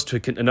 maybe he goes to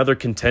another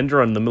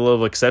contender on the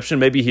middle-level exception.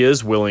 Maybe he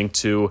is willing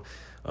to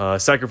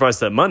sacrifice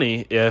that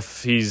money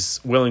if he's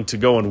willing to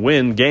go and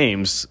win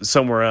games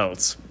somewhere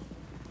else.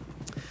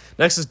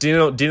 Next is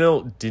Danilo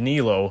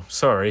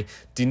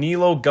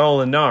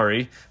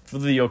Gallinari for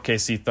the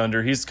OKC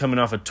Thunder. He's coming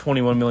off a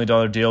 $21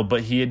 million deal,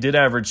 but he did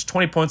average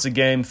 20 points a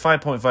game,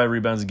 5.5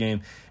 rebounds a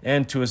game,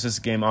 and 2 assists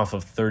a game off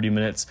of 30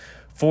 minutes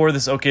for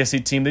this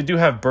OKC team. They do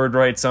have bird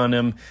rights on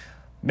him.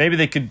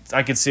 Maybe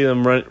I could see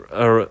them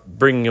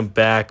bringing him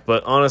back,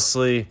 but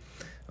honestly,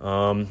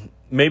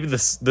 maybe the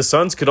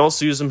Suns could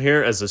also use him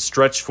here as a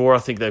stretch four. I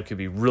think that could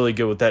be really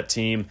good with that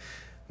team.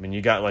 I mean,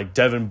 you got like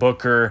Devin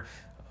Booker,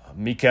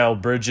 Mikal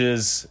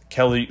Bridges,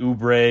 Kelly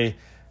Oubre,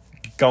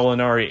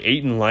 Gallinari,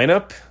 Ayton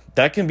lineup.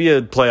 That can be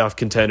a playoff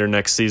contender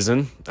next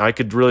season. I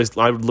would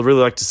really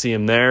like to see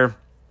him there.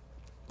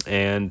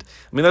 And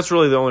I mean, that's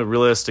really the only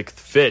realistic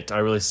fit I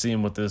really see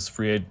him with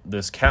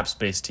this cap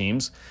space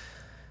teams.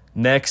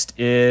 Next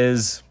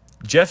is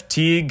Jeff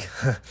Teague,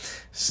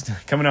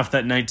 coming off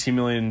that $19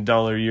 million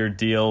a year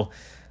deal.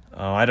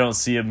 I don't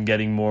see him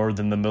getting more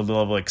than the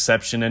mid-level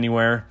exception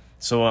anywhere.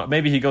 So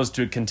maybe he goes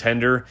to a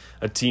contender,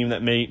 a team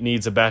that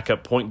needs a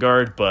backup point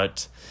guard,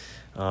 but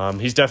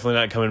he's definitely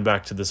not coming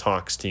back to this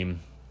Hawks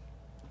team.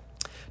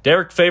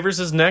 Derek Favors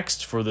is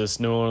next for this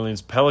New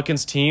Orleans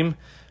Pelicans team.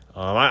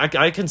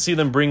 I can see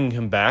them bringing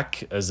him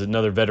back as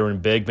another veteran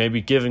big,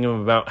 maybe giving him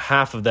about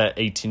half of that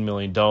 $18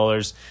 million,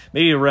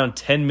 maybe around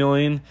 $10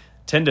 million,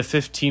 $10 to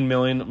 $15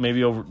 million,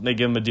 maybe they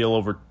give him a deal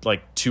over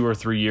like 2 or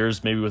 3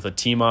 years, maybe with a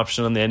team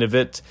option on the end of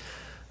it.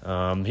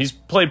 He's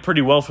played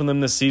pretty well for them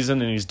this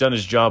season, and he's done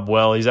his job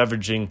well. He's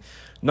averaging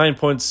 9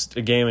 points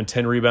a game and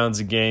 10 rebounds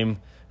a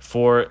game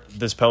for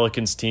this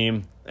Pelicans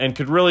team, and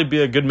could really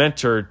be a good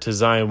mentor to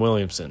Zion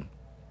Williamson.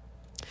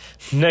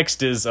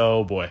 Next is,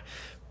 oh boy,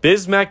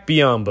 Bismack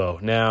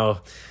Biyombo.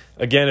 Now,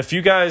 again, if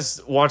you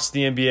guys watched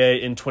the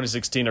NBA in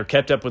 2016 or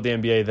kept up with the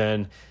NBA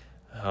then,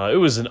 it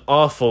was an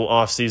awful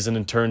offseason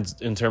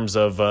in terms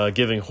of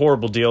giving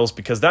horrible deals,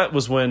 because that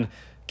was when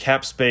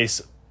cap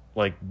space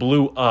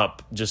blew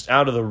up just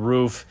out of the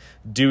roof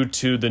due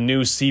to the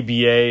new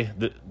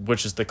CBA,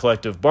 which is the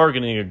collective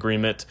bargaining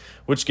agreement,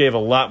 which gave a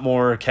lot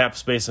more cap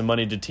space and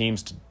money to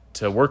teams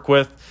to work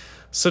with.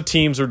 So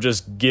teams were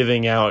just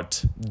giving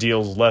out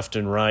deals left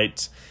and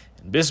right.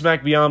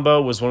 Bismack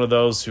Biyombo was one of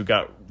those who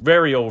got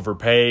very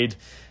overpaid.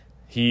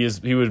 He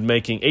was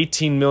making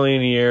 $18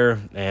 million a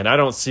year, and I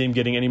don't see him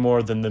getting any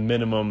more than the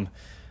minimum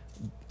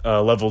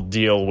level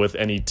deal with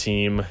any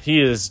team.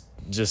 He is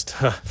just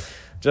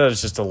that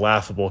is just a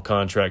laughable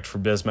contract for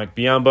Bismack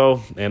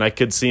Biyombo, and I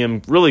could see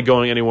him really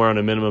going anywhere on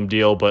a minimum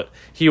deal, but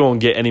he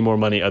won't get any more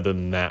money other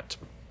than that.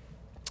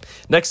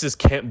 Next is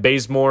Kent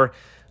Bazemore.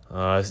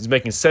 He's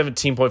making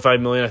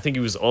 $17.5 million. I think he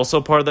was also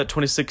part of that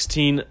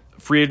 2016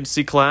 free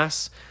agency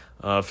class.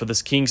 For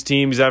this Kings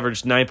team, he's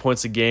averaged 9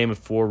 points a game and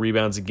 4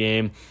 rebounds a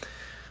game.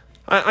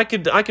 I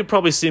could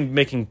probably see him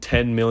making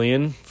 $10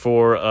 million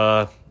for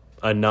a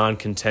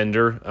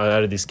non-contender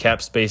out of these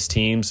cap space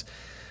teams.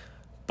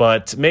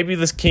 But maybe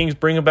this Kings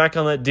bring him back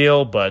on that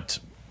deal. But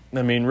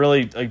I mean,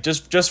 really,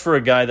 just for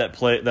a guy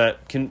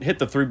that can hit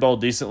the three ball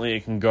decently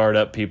and can guard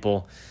up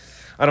people,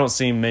 I don't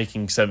see him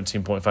making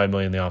 $17.5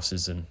 million in the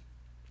offseason.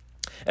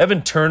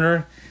 Evan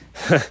Turner,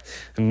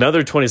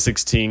 another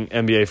 2016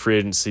 NBA free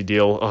agency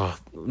deal. Oh,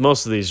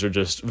 most of these are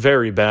just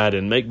very bad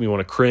and make me want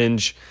to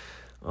cringe.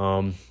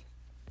 Evan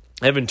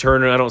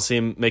Turner, I don't see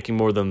him making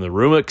more than the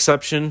room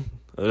exception.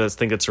 I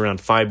think it's around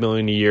 $5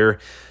 million a year.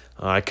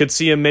 I could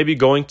see him maybe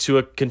going to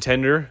a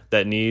contender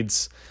that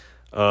needs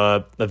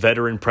a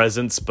veteran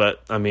presence,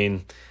 but I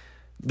mean,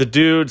 the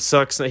dude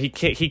sucks. He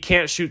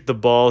can't shoot the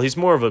ball. He's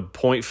more of a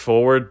point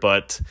forward,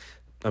 but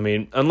I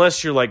mean,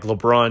 unless you're like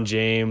LeBron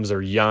James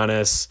or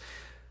Giannis,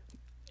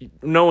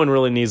 no one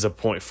really needs a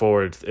point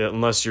forward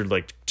unless you're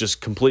like just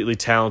completely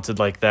talented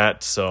like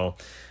that. So,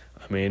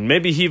 I mean,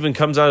 maybe he even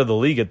comes out of the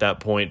league at that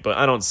point, but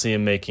I don't see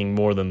him making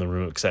more than the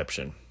room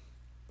exception.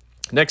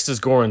 Next is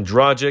Goran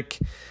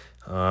Dragic.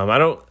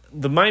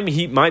 The Miami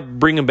Heat might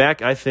bring him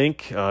back, I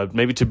think,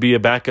 maybe to be a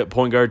backup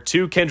point guard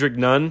to Kendrick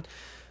Nunn.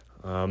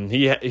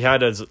 He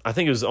had, I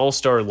think it was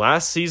All-Star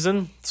last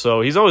season,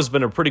 so he's always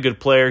been a pretty good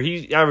player.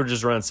 He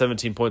averages around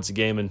 17 points a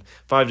game and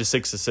 5 to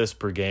 6 assists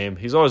per game.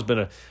 He's always been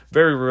a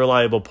very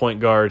reliable point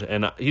guard,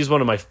 and he's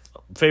one of my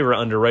favorite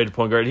underrated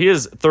point guard. He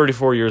is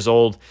 34 years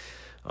old.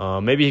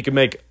 Maybe he could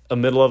make a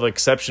middle-level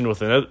exception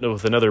with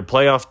another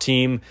playoff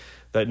team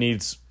that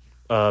needs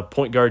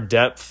point guard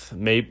depth.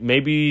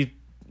 Maybe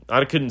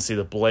I couldn't see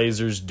the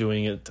Blazers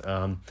doing it.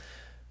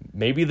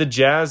 Maybe the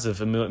Jazz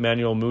if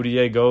Emmanuel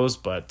Mudiay goes,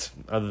 but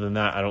other than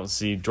that, I don't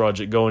see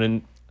Dragic going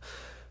in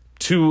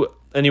to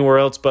anywhere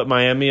else but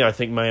Miami. I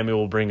think Miami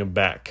will bring him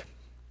back.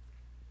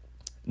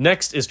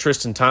 Next is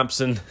Tristan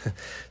Thompson,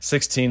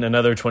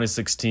 another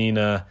 2016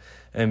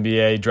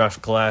 NBA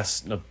draft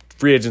class,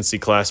 free agency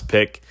class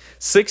pick,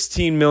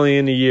 $16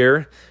 million a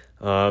year.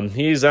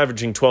 He's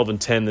averaging 12 and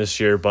 10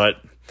 this year,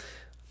 but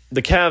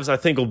the Cavs I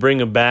think will bring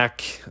him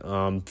back.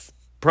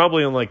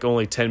 Probably on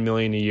only $10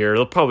 million a year.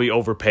 They'll probably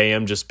overpay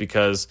him just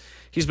because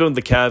he's been with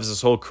the Cavs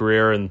his whole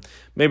career, and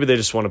maybe they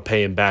just want to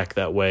pay him back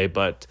that way.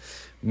 But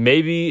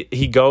maybe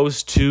he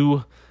goes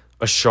to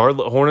a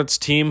Charlotte Hornets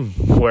team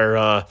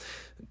where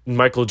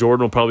Michael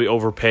Jordan will probably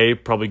overpay,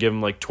 probably give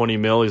him $20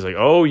 million. He's like,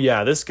 oh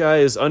yeah, this guy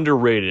is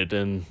underrated,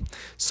 and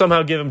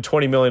somehow give him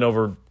 $80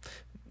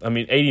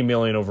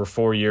 million over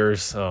 4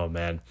 years. Oh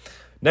man.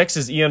 Next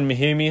is Ian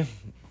Mahinmi.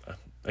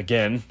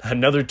 Again,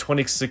 another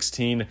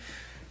 2016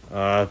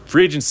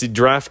 free agency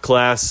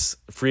class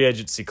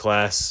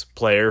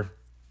player,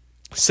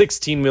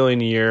 $16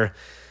 million a year,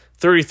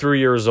 33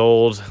 years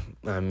old.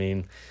 I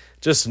mean,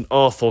 just an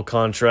awful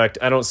contract.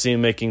 I don't see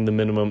him making the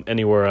minimum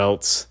anywhere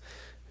else.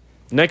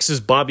 Next is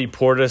Bobby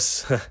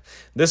Portis.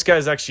 This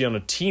guy's actually on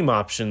a team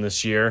option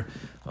this year.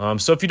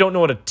 So if you don't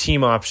know what a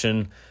team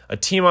option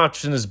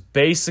is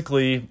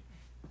basically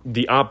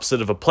the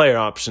opposite of a player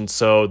option.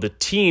 So the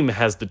team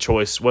has the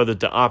choice whether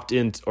to opt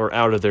in or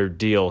out of their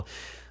deal.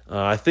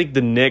 I think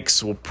the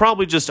Knicks will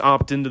probably just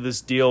opt into this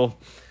deal.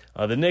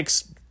 The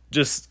Knicks,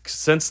 just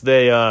since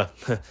they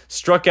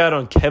struck out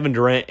on Kevin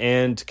Durant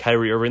and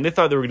Kyrie Irving, they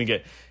thought they were going to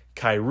get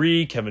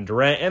Kyrie, Kevin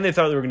Durant, and they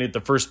thought they were going to get the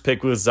first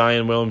pick with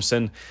Zion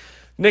Williamson.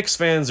 Knicks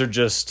fans are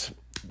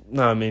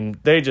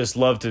they just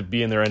love to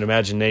be in their own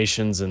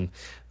imaginations, and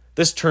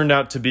this turned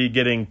out to be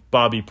getting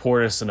Bobby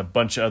Portis and a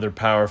bunch of other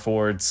power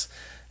forwards.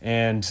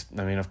 And,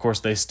 I mean, of course,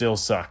 they still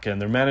suck.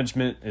 And their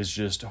management is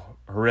just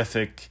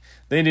horrific.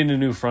 They need a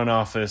new front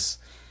office.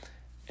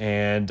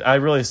 And I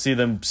really see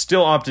them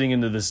still opting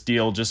into this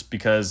deal just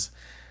because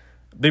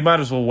they might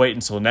as well wait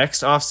until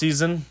next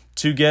offseason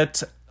to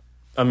get,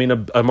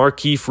 a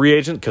marquee free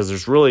agent, because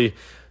there's really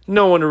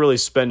no one to really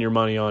spend your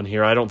money on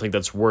here. I don't think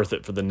that's worth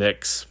it for the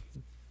Knicks.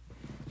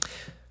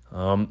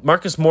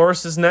 Marcus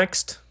Morris is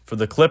next for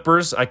the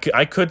Clippers. I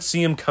could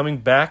see him coming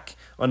back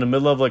on a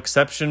mid-level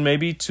exception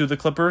maybe to the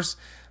Clippers.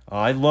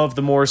 I love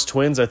the Morris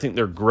twins. I think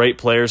they're great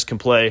players, can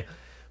play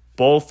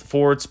both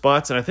forward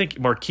spots, and I think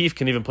Markieff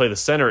can even play the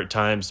center at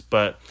times,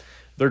 but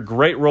they're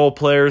great role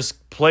players,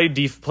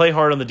 play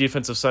hard on the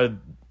defensive side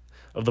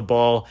of the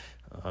ball.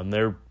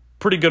 They're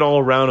pretty good all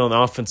around on the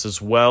offense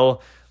as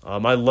well.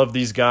 I love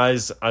these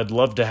guys. I'd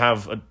love to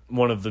have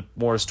one of the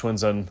Morris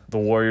twins on the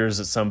Warriors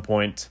at some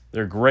point.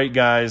 They're great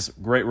guys,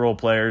 great role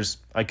players.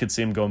 I could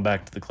see them going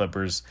back to the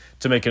Clippers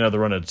to make another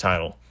run at a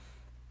title.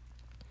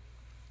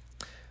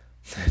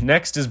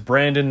 Next is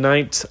Brandon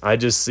Knight. I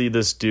just see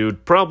this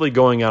dude probably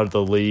going out of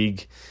the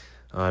league.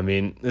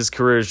 His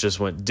career just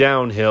went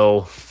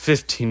downhill,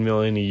 $15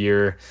 million a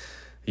year.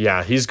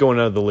 Yeah, he's going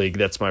out of the league.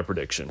 That's my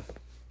prediction.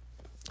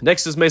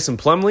 Next is Mason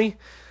Plumlee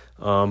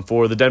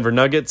for the Denver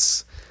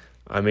Nuggets.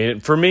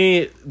 For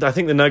me, I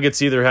think the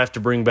Nuggets either have to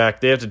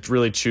they have to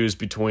really choose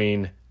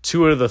between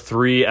two of the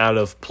three out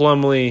of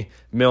Plumlee,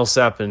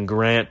 Millsap, and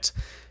Grant.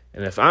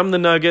 And if I'm the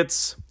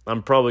Nuggets,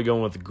 I'm probably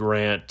going with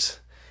Grant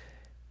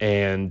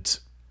and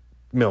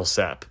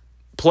Millsap.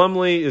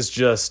 Plumlee is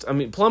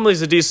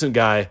Plumlee's a decent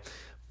guy,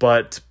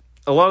 but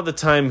a lot of the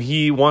time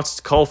he wants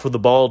to call for the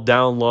ball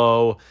down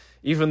low,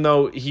 even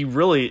though he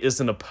really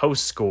isn't a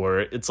post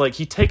scorer. It's like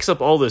he takes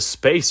up all this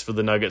space for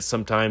the Nuggets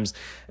sometimes,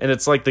 and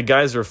it's like the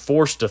guys are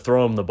forced to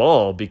throw him the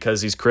ball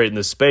because he's creating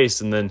this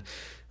space, and then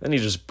he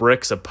just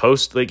bricks a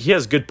post. Like, he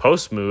has good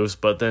post moves,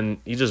 but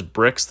then he just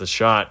bricks the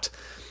shot.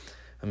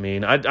 I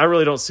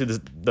really don't see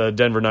the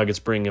Denver Nuggets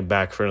bringing him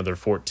back for another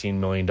 $14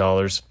 million.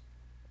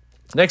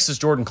 Next is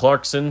Jordan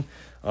Clarkson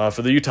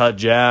for the Utah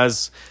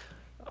Jazz.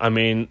 I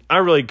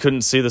really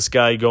couldn't see this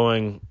guy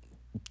going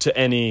to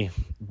any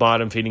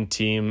bottom-feeding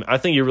team. I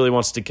think he really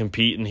wants to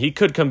compete, and he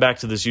could come back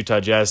to this Utah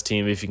Jazz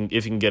team if he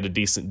can get a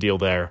decent deal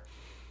there.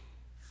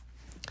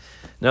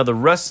 Now, the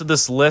rest of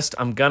this list,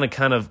 I'm going to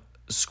kind of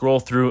scroll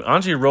through.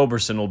 Andre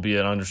Roberson will be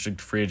an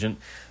unrestricted free agent.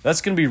 That's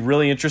going to be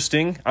really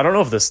interesting. I don't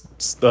know if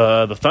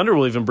the Thunder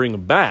will even bring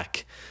him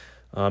back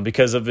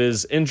because of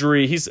his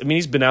injury. He's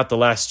been out the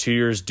last 2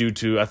 years due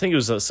to, I think it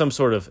was some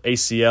sort of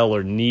ACL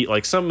or knee,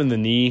 like something in the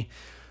knee.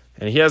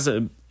 And he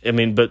hasn't,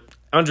 but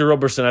Andre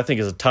Roberson, I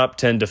think, is a top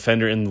 10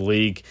 defender in the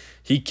league.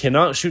 He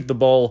cannot shoot the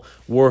ball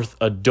worth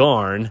a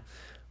darn,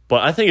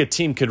 but I think a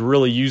team could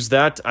really use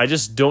that. I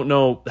just don't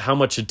know how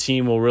much a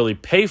team will really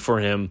pay for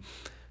him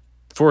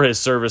for his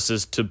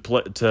services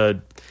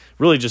to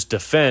really just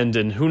defend,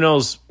 and who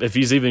knows if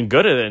he's even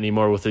good at it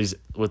anymore with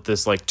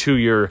this like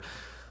 2-year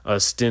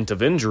stint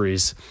of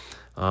injuries.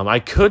 I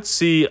could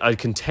see a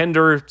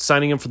contender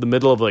signing him for the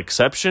middle of an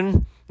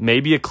exception,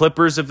 maybe a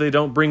Clippers if they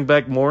don't bring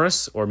back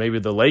Morris, or maybe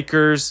the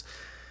Lakers,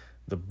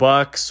 the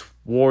Bucks,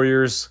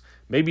 Warriors.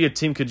 Maybe a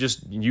team could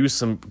just use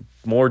some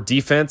more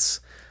defense.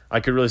 I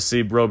could really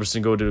see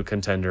Roberson go to a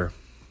contender.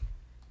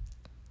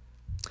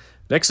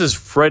 Next is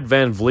Fred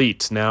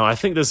VanVleet. Now, I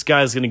think this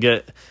guy is going to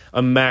get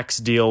a max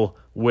deal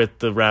with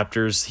the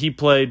Raptors. He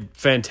played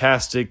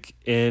fantastic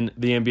in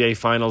the NBA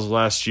Finals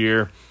last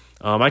year.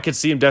 I could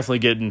see him definitely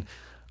getting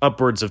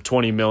upwards of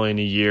 $20 million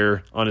a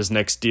year on his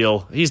next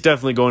deal. He's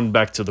definitely going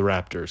back to the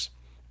Raptors.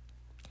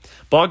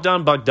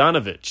 Bogdan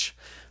Bogdanović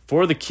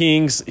for the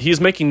Kings.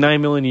 He's making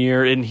 $9 million a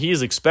year, and he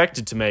is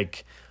expected to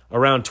make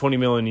around $20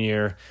 million a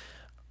year.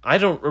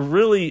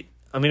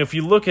 If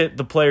you look at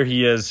the player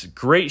he is,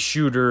 great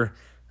shooter.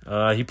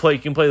 He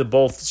can play the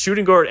both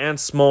shooting guard and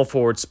small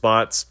forward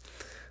spots.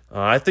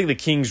 I think the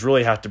Kings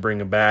really have to bring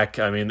him back.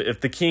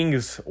 If the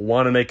Kings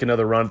want to make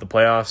another run at the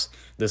playoffs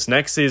this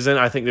next season,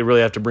 I think they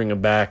really have to bring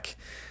him back.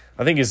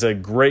 I think he's a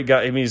great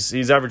guy.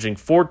 He's averaging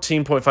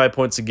 14.5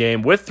 points a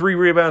game with 3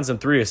 rebounds and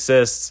 3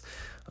 assists.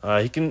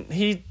 Some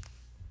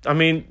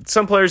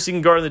players he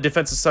can guard on the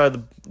defensive side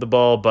of the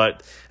ball,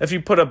 but if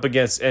you put up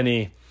against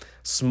any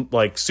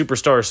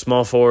superstar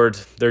small forward,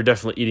 they're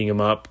definitely eating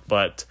him up.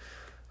 But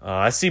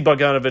I see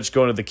Bogdanović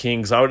going to the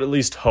Kings. I would at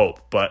least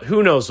hope, but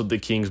who knows what the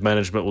Kings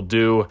management will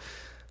do.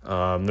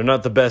 They're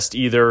not the best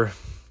either.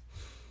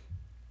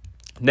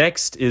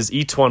 Next is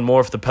Etuan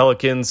Moore for the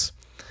Pelicans,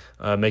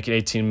 making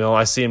 $18 million.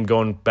 I see him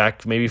going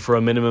back maybe for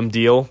a minimum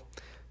deal.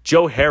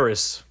 Joe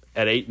Harris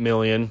at $8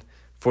 million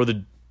for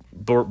the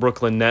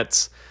Brooklyn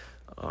Nets.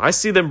 I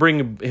see them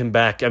bring him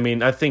back.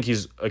 I think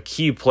he's a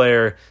key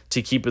player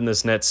to keeping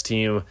this Nets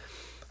team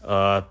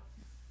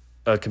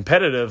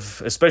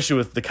competitive, especially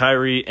with the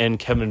Kyrie and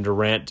Kevin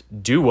Durant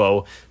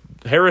duo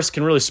Harris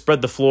can really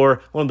spread the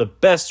floor. One of the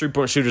best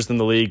three-point shooters in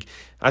the league.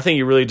 I think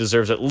he really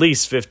deserves at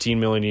least $15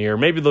 million a year.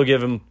 Maybe they'll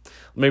give him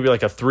maybe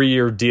like a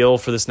 3-year deal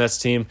for this Nets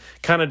team,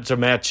 kind of to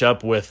match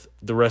up with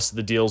the rest of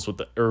the deals with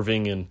the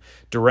Irving and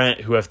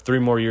Durant, who have 3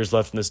 more years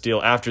left in this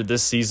deal after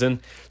this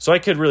season. So I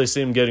could really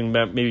see him getting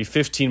maybe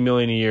 $15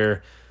 million a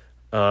year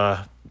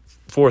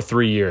for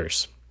 3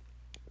 years.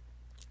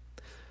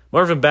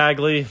 Marvin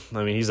Bagley,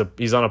 I mean,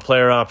 he's on a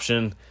player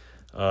option,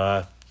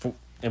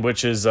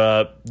 which is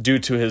due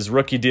to his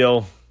rookie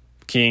deal.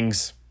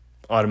 Kings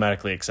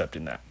automatically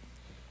accepting that.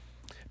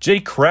 Jay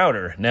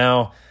Crowder,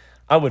 now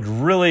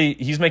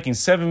he's making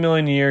 $7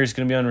 million a year. He's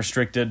going to be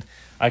unrestricted.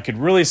 I could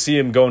really see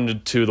him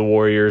going to the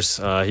Warriors.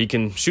 He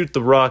can shoot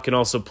the rock and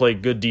also play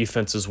good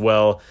defense as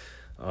well.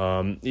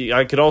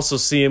 I could also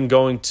see him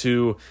going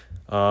to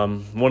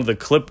one of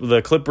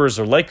the Clippers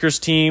or Lakers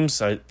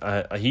teams.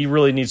 He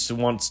really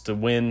wants to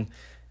win,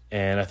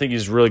 and I think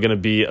he's really going to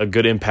be a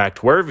good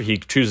impact wherever he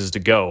chooses to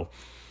go.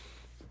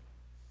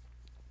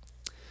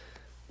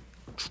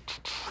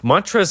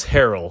 Montrezl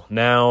Harrell,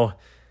 now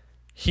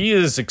he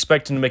is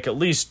expecting to make at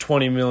least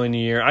 $20 million a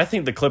year. I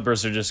think the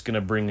Clippers are just going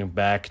to bring him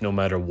back no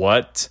matter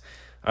what.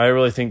 I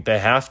really think they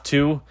have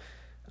to.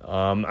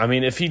 I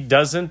mean, if he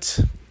doesn't,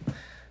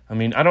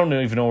 I don't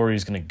even know where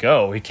he's going to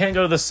go. He can't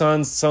go to the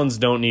Suns. Suns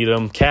don't need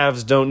him.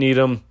 Cavs don't need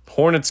him.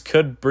 Hornets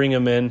could bring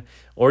him in,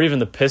 or even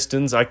the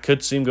Pistons. I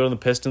could see him go to the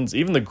Pistons.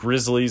 Even the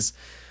Grizzlies.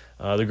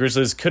 The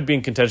Grizzlies could be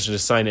in contention to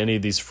sign any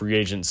of these free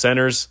agent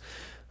centers.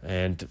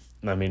 And,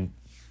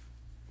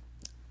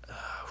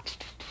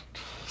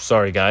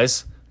 sorry,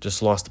 guys.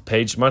 Just lost the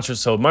page.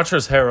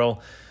 Montrezl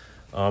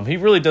Harrell, he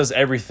really does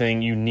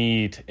everything you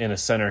need in a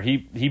center.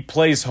 He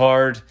plays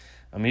hard.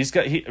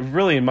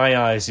 Really, in my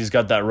eyes, he's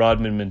got that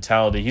Rodman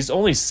mentality. He's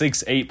only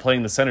 6'8",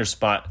 playing the center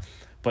spot,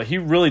 but it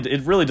really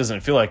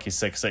doesn't feel like he's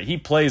 6'8". He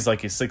plays like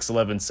he's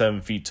 6'11",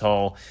 7 feet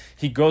tall.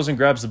 He goes and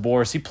grabs the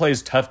boards. He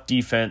plays tough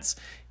defense.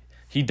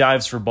 He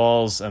dives for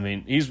balls.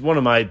 He's one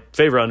of my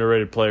favorite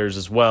underrated players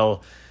as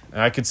well.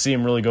 And I could see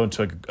him really going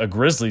to a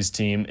Grizzlies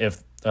team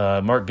if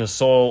Marc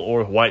Gasol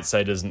or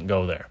Whiteside doesn't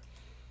go there.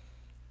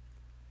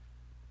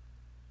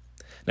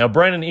 Now,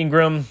 Brandon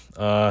Ingram,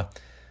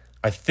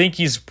 I think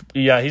he's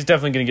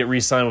definitely going to get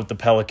re-signed with the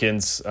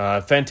Pelicans.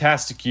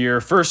 Fantastic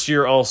year. First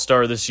year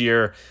All-Star this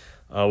year.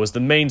 Was the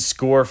main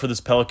scorer for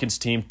this Pelicans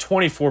team.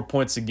 24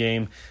 points a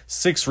game,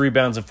 6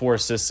 rebounds and 4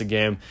 assists a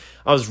game.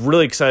 I was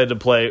really excited to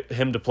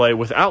play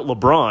without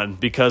LeBron,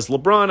 because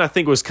LeBron, I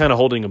think, was kind of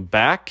holding him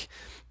back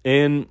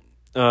in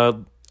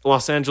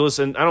Los Angeles,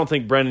 and I don't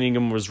think Brandon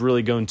Ingram was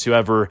really going to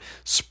ever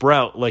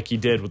sprout like he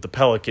did with the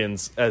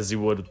Pelicans as he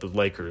would with the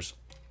Lakers.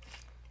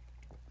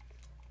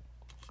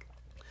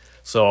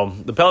 So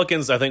the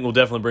Pelicans, I think, will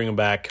definitely bring him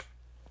back.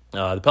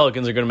 The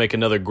Pelicans are going to make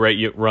another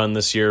great run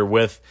this year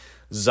with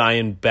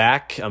Zion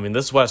back.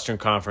 This Western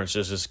Conference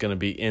is just going to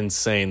be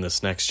insane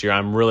this next year.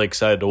 I'm really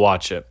excited to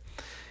watch it.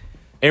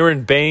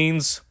 Aaron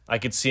Baines, I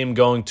could see him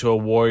going to a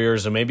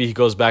Warriors, or maybe he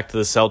goes back to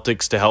the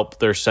Celtics to help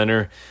their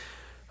center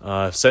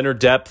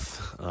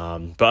depth.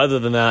 But other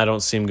than that, I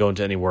don't see him going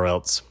to anywhere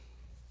else.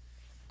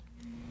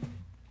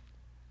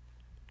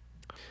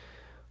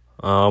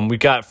 We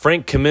got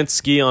Frank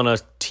Kaminsky on a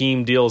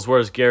team deal, as well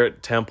as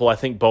Garrett Temple. I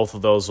think both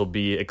of those will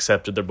be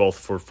accepted. They're both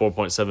for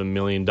 $4.7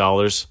 million.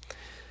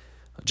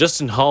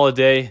 Justin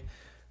Holiday,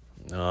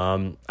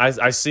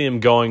 I see him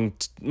going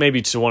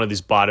maybe to one of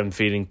these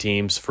bottom-feeding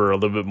teams for a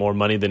little bit more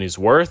money than he's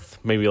worth,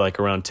 maybe like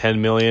around $10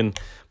 million.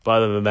 But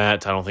other than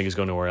that, I don't think he's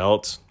going anywhere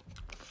else.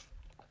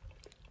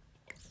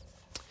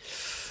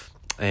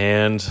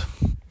 And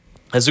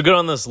as we go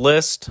on this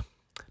list,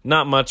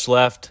 not much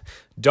left.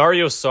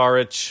 Dario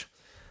Saric,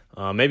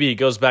 maybe he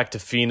goes back to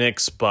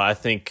Phoenix, but I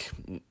think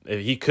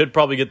he could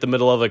probably get the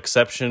middle-level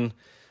exception.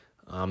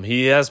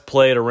 He has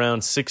played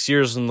around 6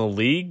 years in the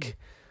league.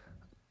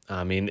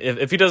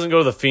 If he doesn't go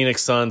to the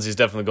Phoenix Suns, he's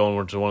definitely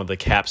going to one of the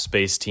cap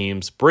space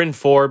teams. Bryn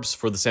Forbes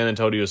for the San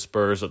Antonio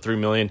Spurs at $3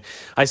 million.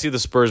 I see the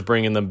Spurs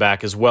bringing them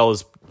back, as well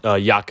as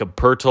Jakob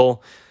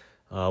Poeltl.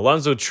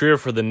 Alonzo Trier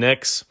for the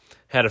Knicks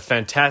had a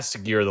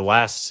fantastic year the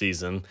last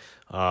season.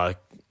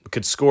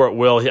 Could score at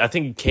will. I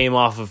think he came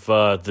off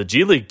of the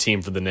G League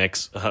team for the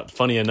Knicks.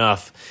 Funny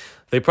enough,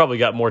 they probably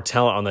got more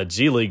talent on that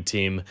G League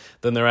team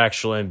than their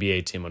actual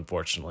NBA team,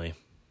 unfortunately.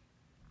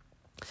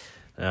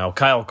 Now,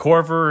 Kyle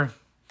Korver,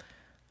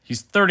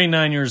 he's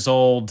 39 years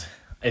old.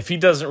 If he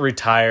doesn't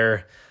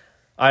retire,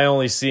 I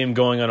only see him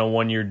going on a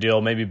 1-year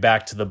deal, maybe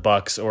back to the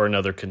Bucks or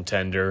another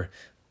contender.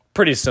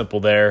 Pretty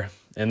simple there.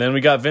 And then we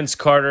got Vince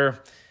Carter.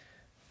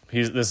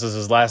 This is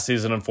his last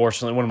season,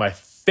 unfortunately. One of my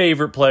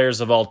favorite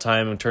players of all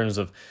time in terms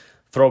of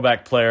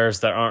throwback players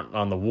that aren't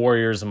on the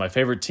Warriors and my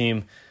favorite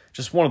team.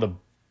 Just one of the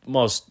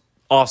most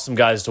awesome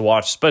guys to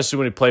watch, especially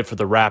when he played for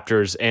the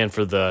Raptors and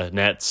for the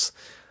Nets.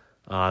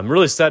 I'm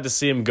really sad to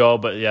see him go,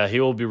 but yeah, he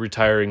will be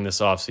retiring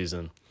this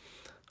offseason.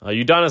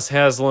 Udonis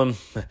Haslem,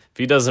 if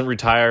he doesn't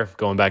retire,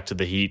 going back to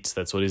the Heat.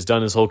 That's what he's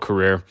done his whole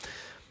career.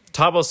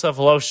 Thabo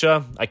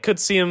Sefolosha, I could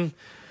see him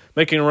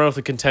making a run with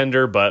a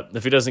contender, but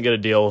if he doesn't get a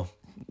deal,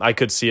 I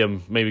could see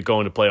him maybe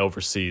going to play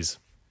overseas.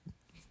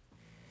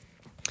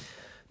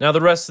 Now, the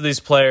rest of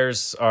these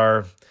players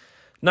are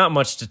not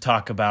much to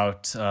talk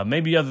about,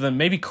 maybe other than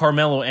maybe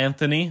Carmelo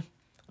Anthony.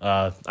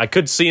 I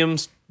could see him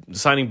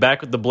signing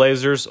back with the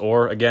Blazers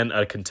or, again,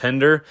 a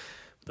contender.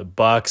 The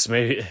Bucks,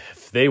 maybe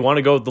if they want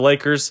to go with the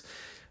Lakers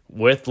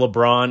with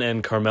LeBron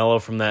and Carmelo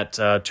from that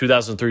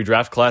 2003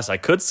 draft class, I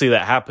could see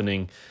that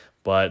happening.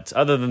 But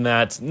other than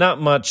that,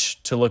 not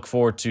much to look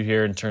forward to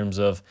here in terms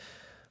of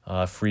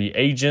free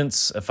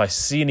agents. If I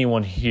see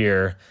anyone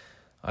here,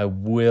 I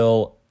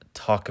will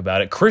talk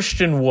about it.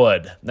 Christian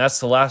Wood, that's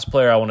the last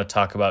player I want to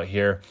talk about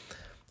here.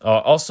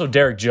 Also,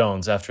 Derrick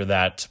Jones after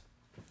that.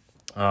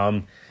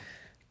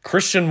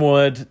 Christian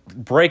Wood,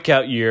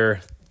 breakout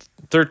year,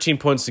 13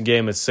 points a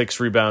game and 6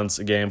 rebounds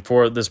a game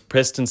for this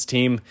Pistons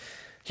team.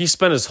 He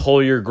spent his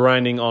whole year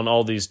grinding on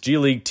all these G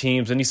League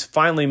teams, and he's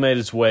finally made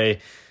his way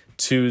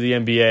to the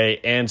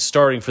NBA and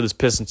starting for this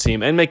Pistons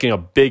team and making a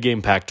big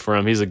impact for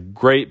him. He's a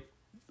great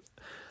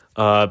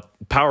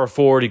power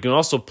forward. He can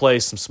also play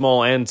some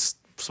small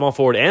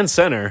forward and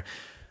center.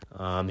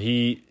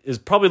 He is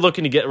probably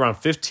looking to get around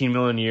 $15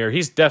 million a year.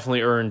 He's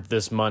definitely earned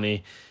this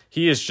money.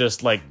 He is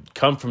just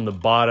come from the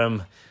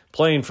bottom,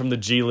 playing from the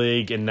G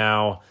League, and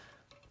now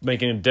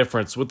making a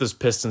difference with this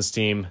Pistons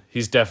team.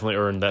 He's definitely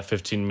earned that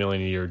 $15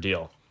 million a year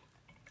deal.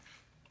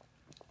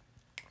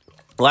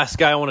 Last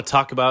guy I want to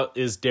talk about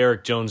is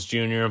Derrick Jones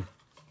Jr.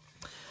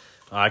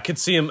 I could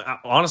see him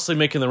honestly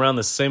making around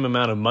the same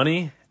amount of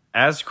money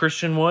as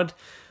Christian Wood.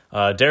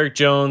 Derrick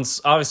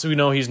Jones, obviously we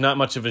know he's not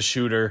much of a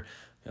shooter,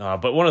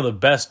 but one of the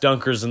best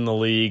dunkers in the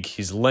league.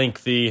 He's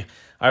lengthy.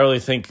 I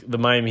really think the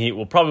Miami Heat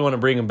will probably want to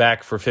bring him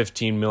back for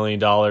 $15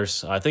 million.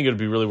 I think it would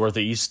be really worth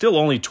it. He's still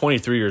only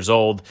 23 years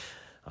old.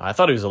 I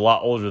thought he was a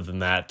lot older than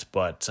that,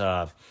 but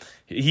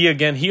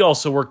he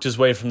also worked his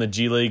way from the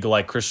G League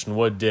like Christian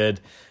Wood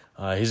did.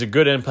 He's a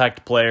good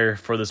impact player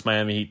for this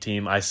Miami Heat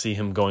team. I see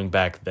him going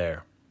back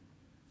there.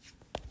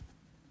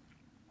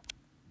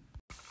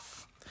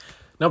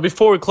 Now,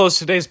 before we close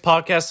today's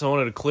podcast, I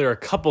wanted to clear a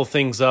couple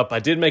things up. I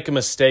did make a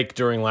mistake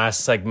during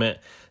last segment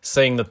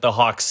saying that the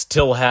Hawks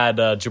still had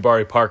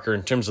Jabari Parker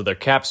in terms of their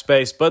cap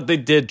space, but they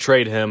did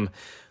trade him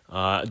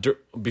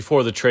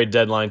before the trade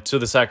deadline to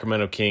the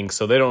Sacramento Kings,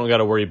 so they don't got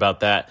to worry about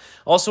that.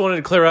 Also wanted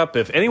to clear up,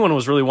 if anyone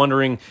was really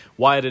wondering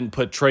why I didn't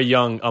put Trae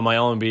Young on my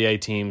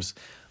All-NBA teams,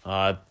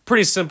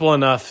 pretty simple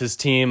enough. His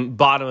team,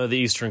 bottom of the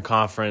Eastern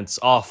Conference,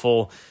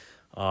 awful.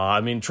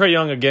 Trae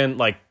Young, again,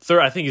 I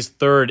think he's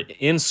third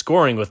in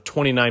scoring with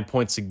 29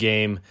 points a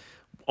game,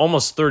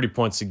 almost 30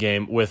 points a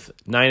game with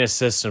 9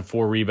 assists and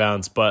 4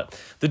 rebounds. But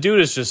the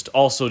dude is just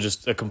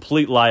a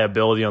complete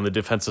liability on the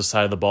defensive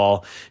side of the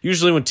ball.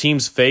 Usually when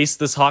teams face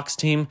this Hawks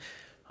team,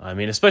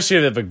 especially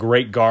if they have a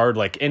great guard,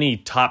 like any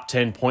top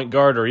 10 point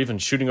guard or even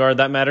shooting guard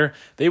that matter,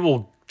 they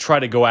will try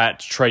to go at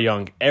Trae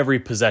Young every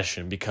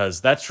possession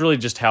because that's really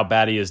just how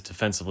bad he is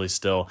defensively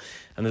still.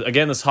 And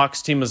again, this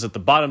Hawks team is at the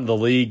bottom of the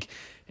league,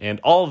 and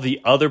all of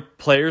the other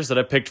players that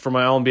I picked for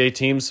my All-NBA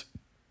teams,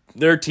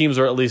 their teams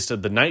are at least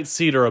at the 9th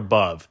seed or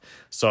above.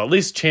 So at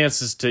least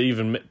chances to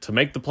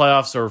make the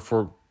playoffs or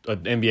for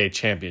an NBA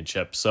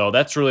championship. So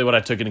that's really what I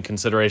took into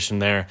consideration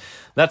there.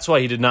 That's why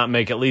he did not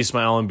make at least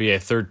my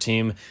All-NBA third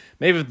team.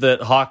 Maybe if the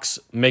Hawks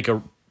make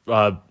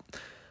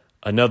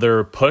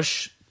another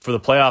push for the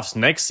playoffs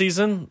next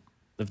season,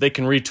 if they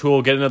can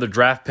retool, get another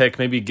draft pick,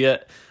 maybe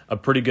get a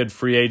pretty good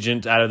free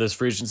agent out of this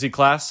free agency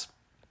class,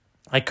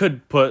 I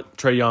could put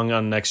Trae Young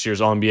on next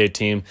year's All-NBA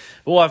team.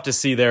 We'll have to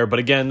see there. But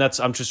again,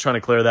 I'm just trying to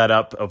clear that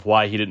up of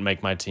why he didn't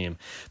make my team.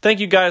 Thank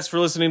you guys for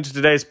listening to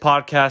today's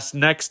podcast.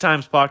 Next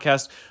time's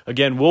podcast,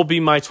 again, will be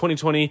my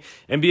 2020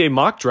 NBA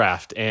mock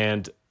draft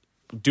and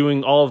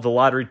doing all of the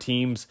lottery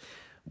teams,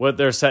 what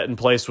they're set in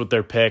place with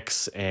their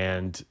picks.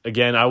 And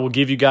again, I will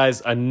give you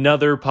guys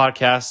another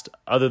podcast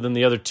other than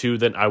the other two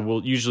that I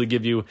will usually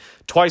give you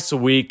twice a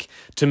week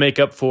to make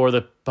up for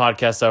the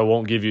podcast I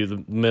won't give you the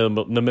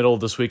middle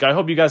of this week. I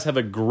hope you guys have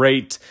a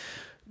great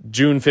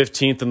June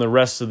 15th and the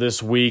rest of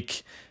this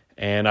week.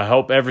 And I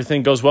hope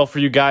everything goes well for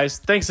you guys.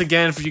 Thanks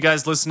again for you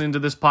guys listening to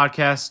this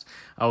podcast.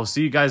 I will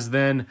see you guys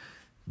then.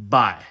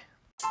 Bye.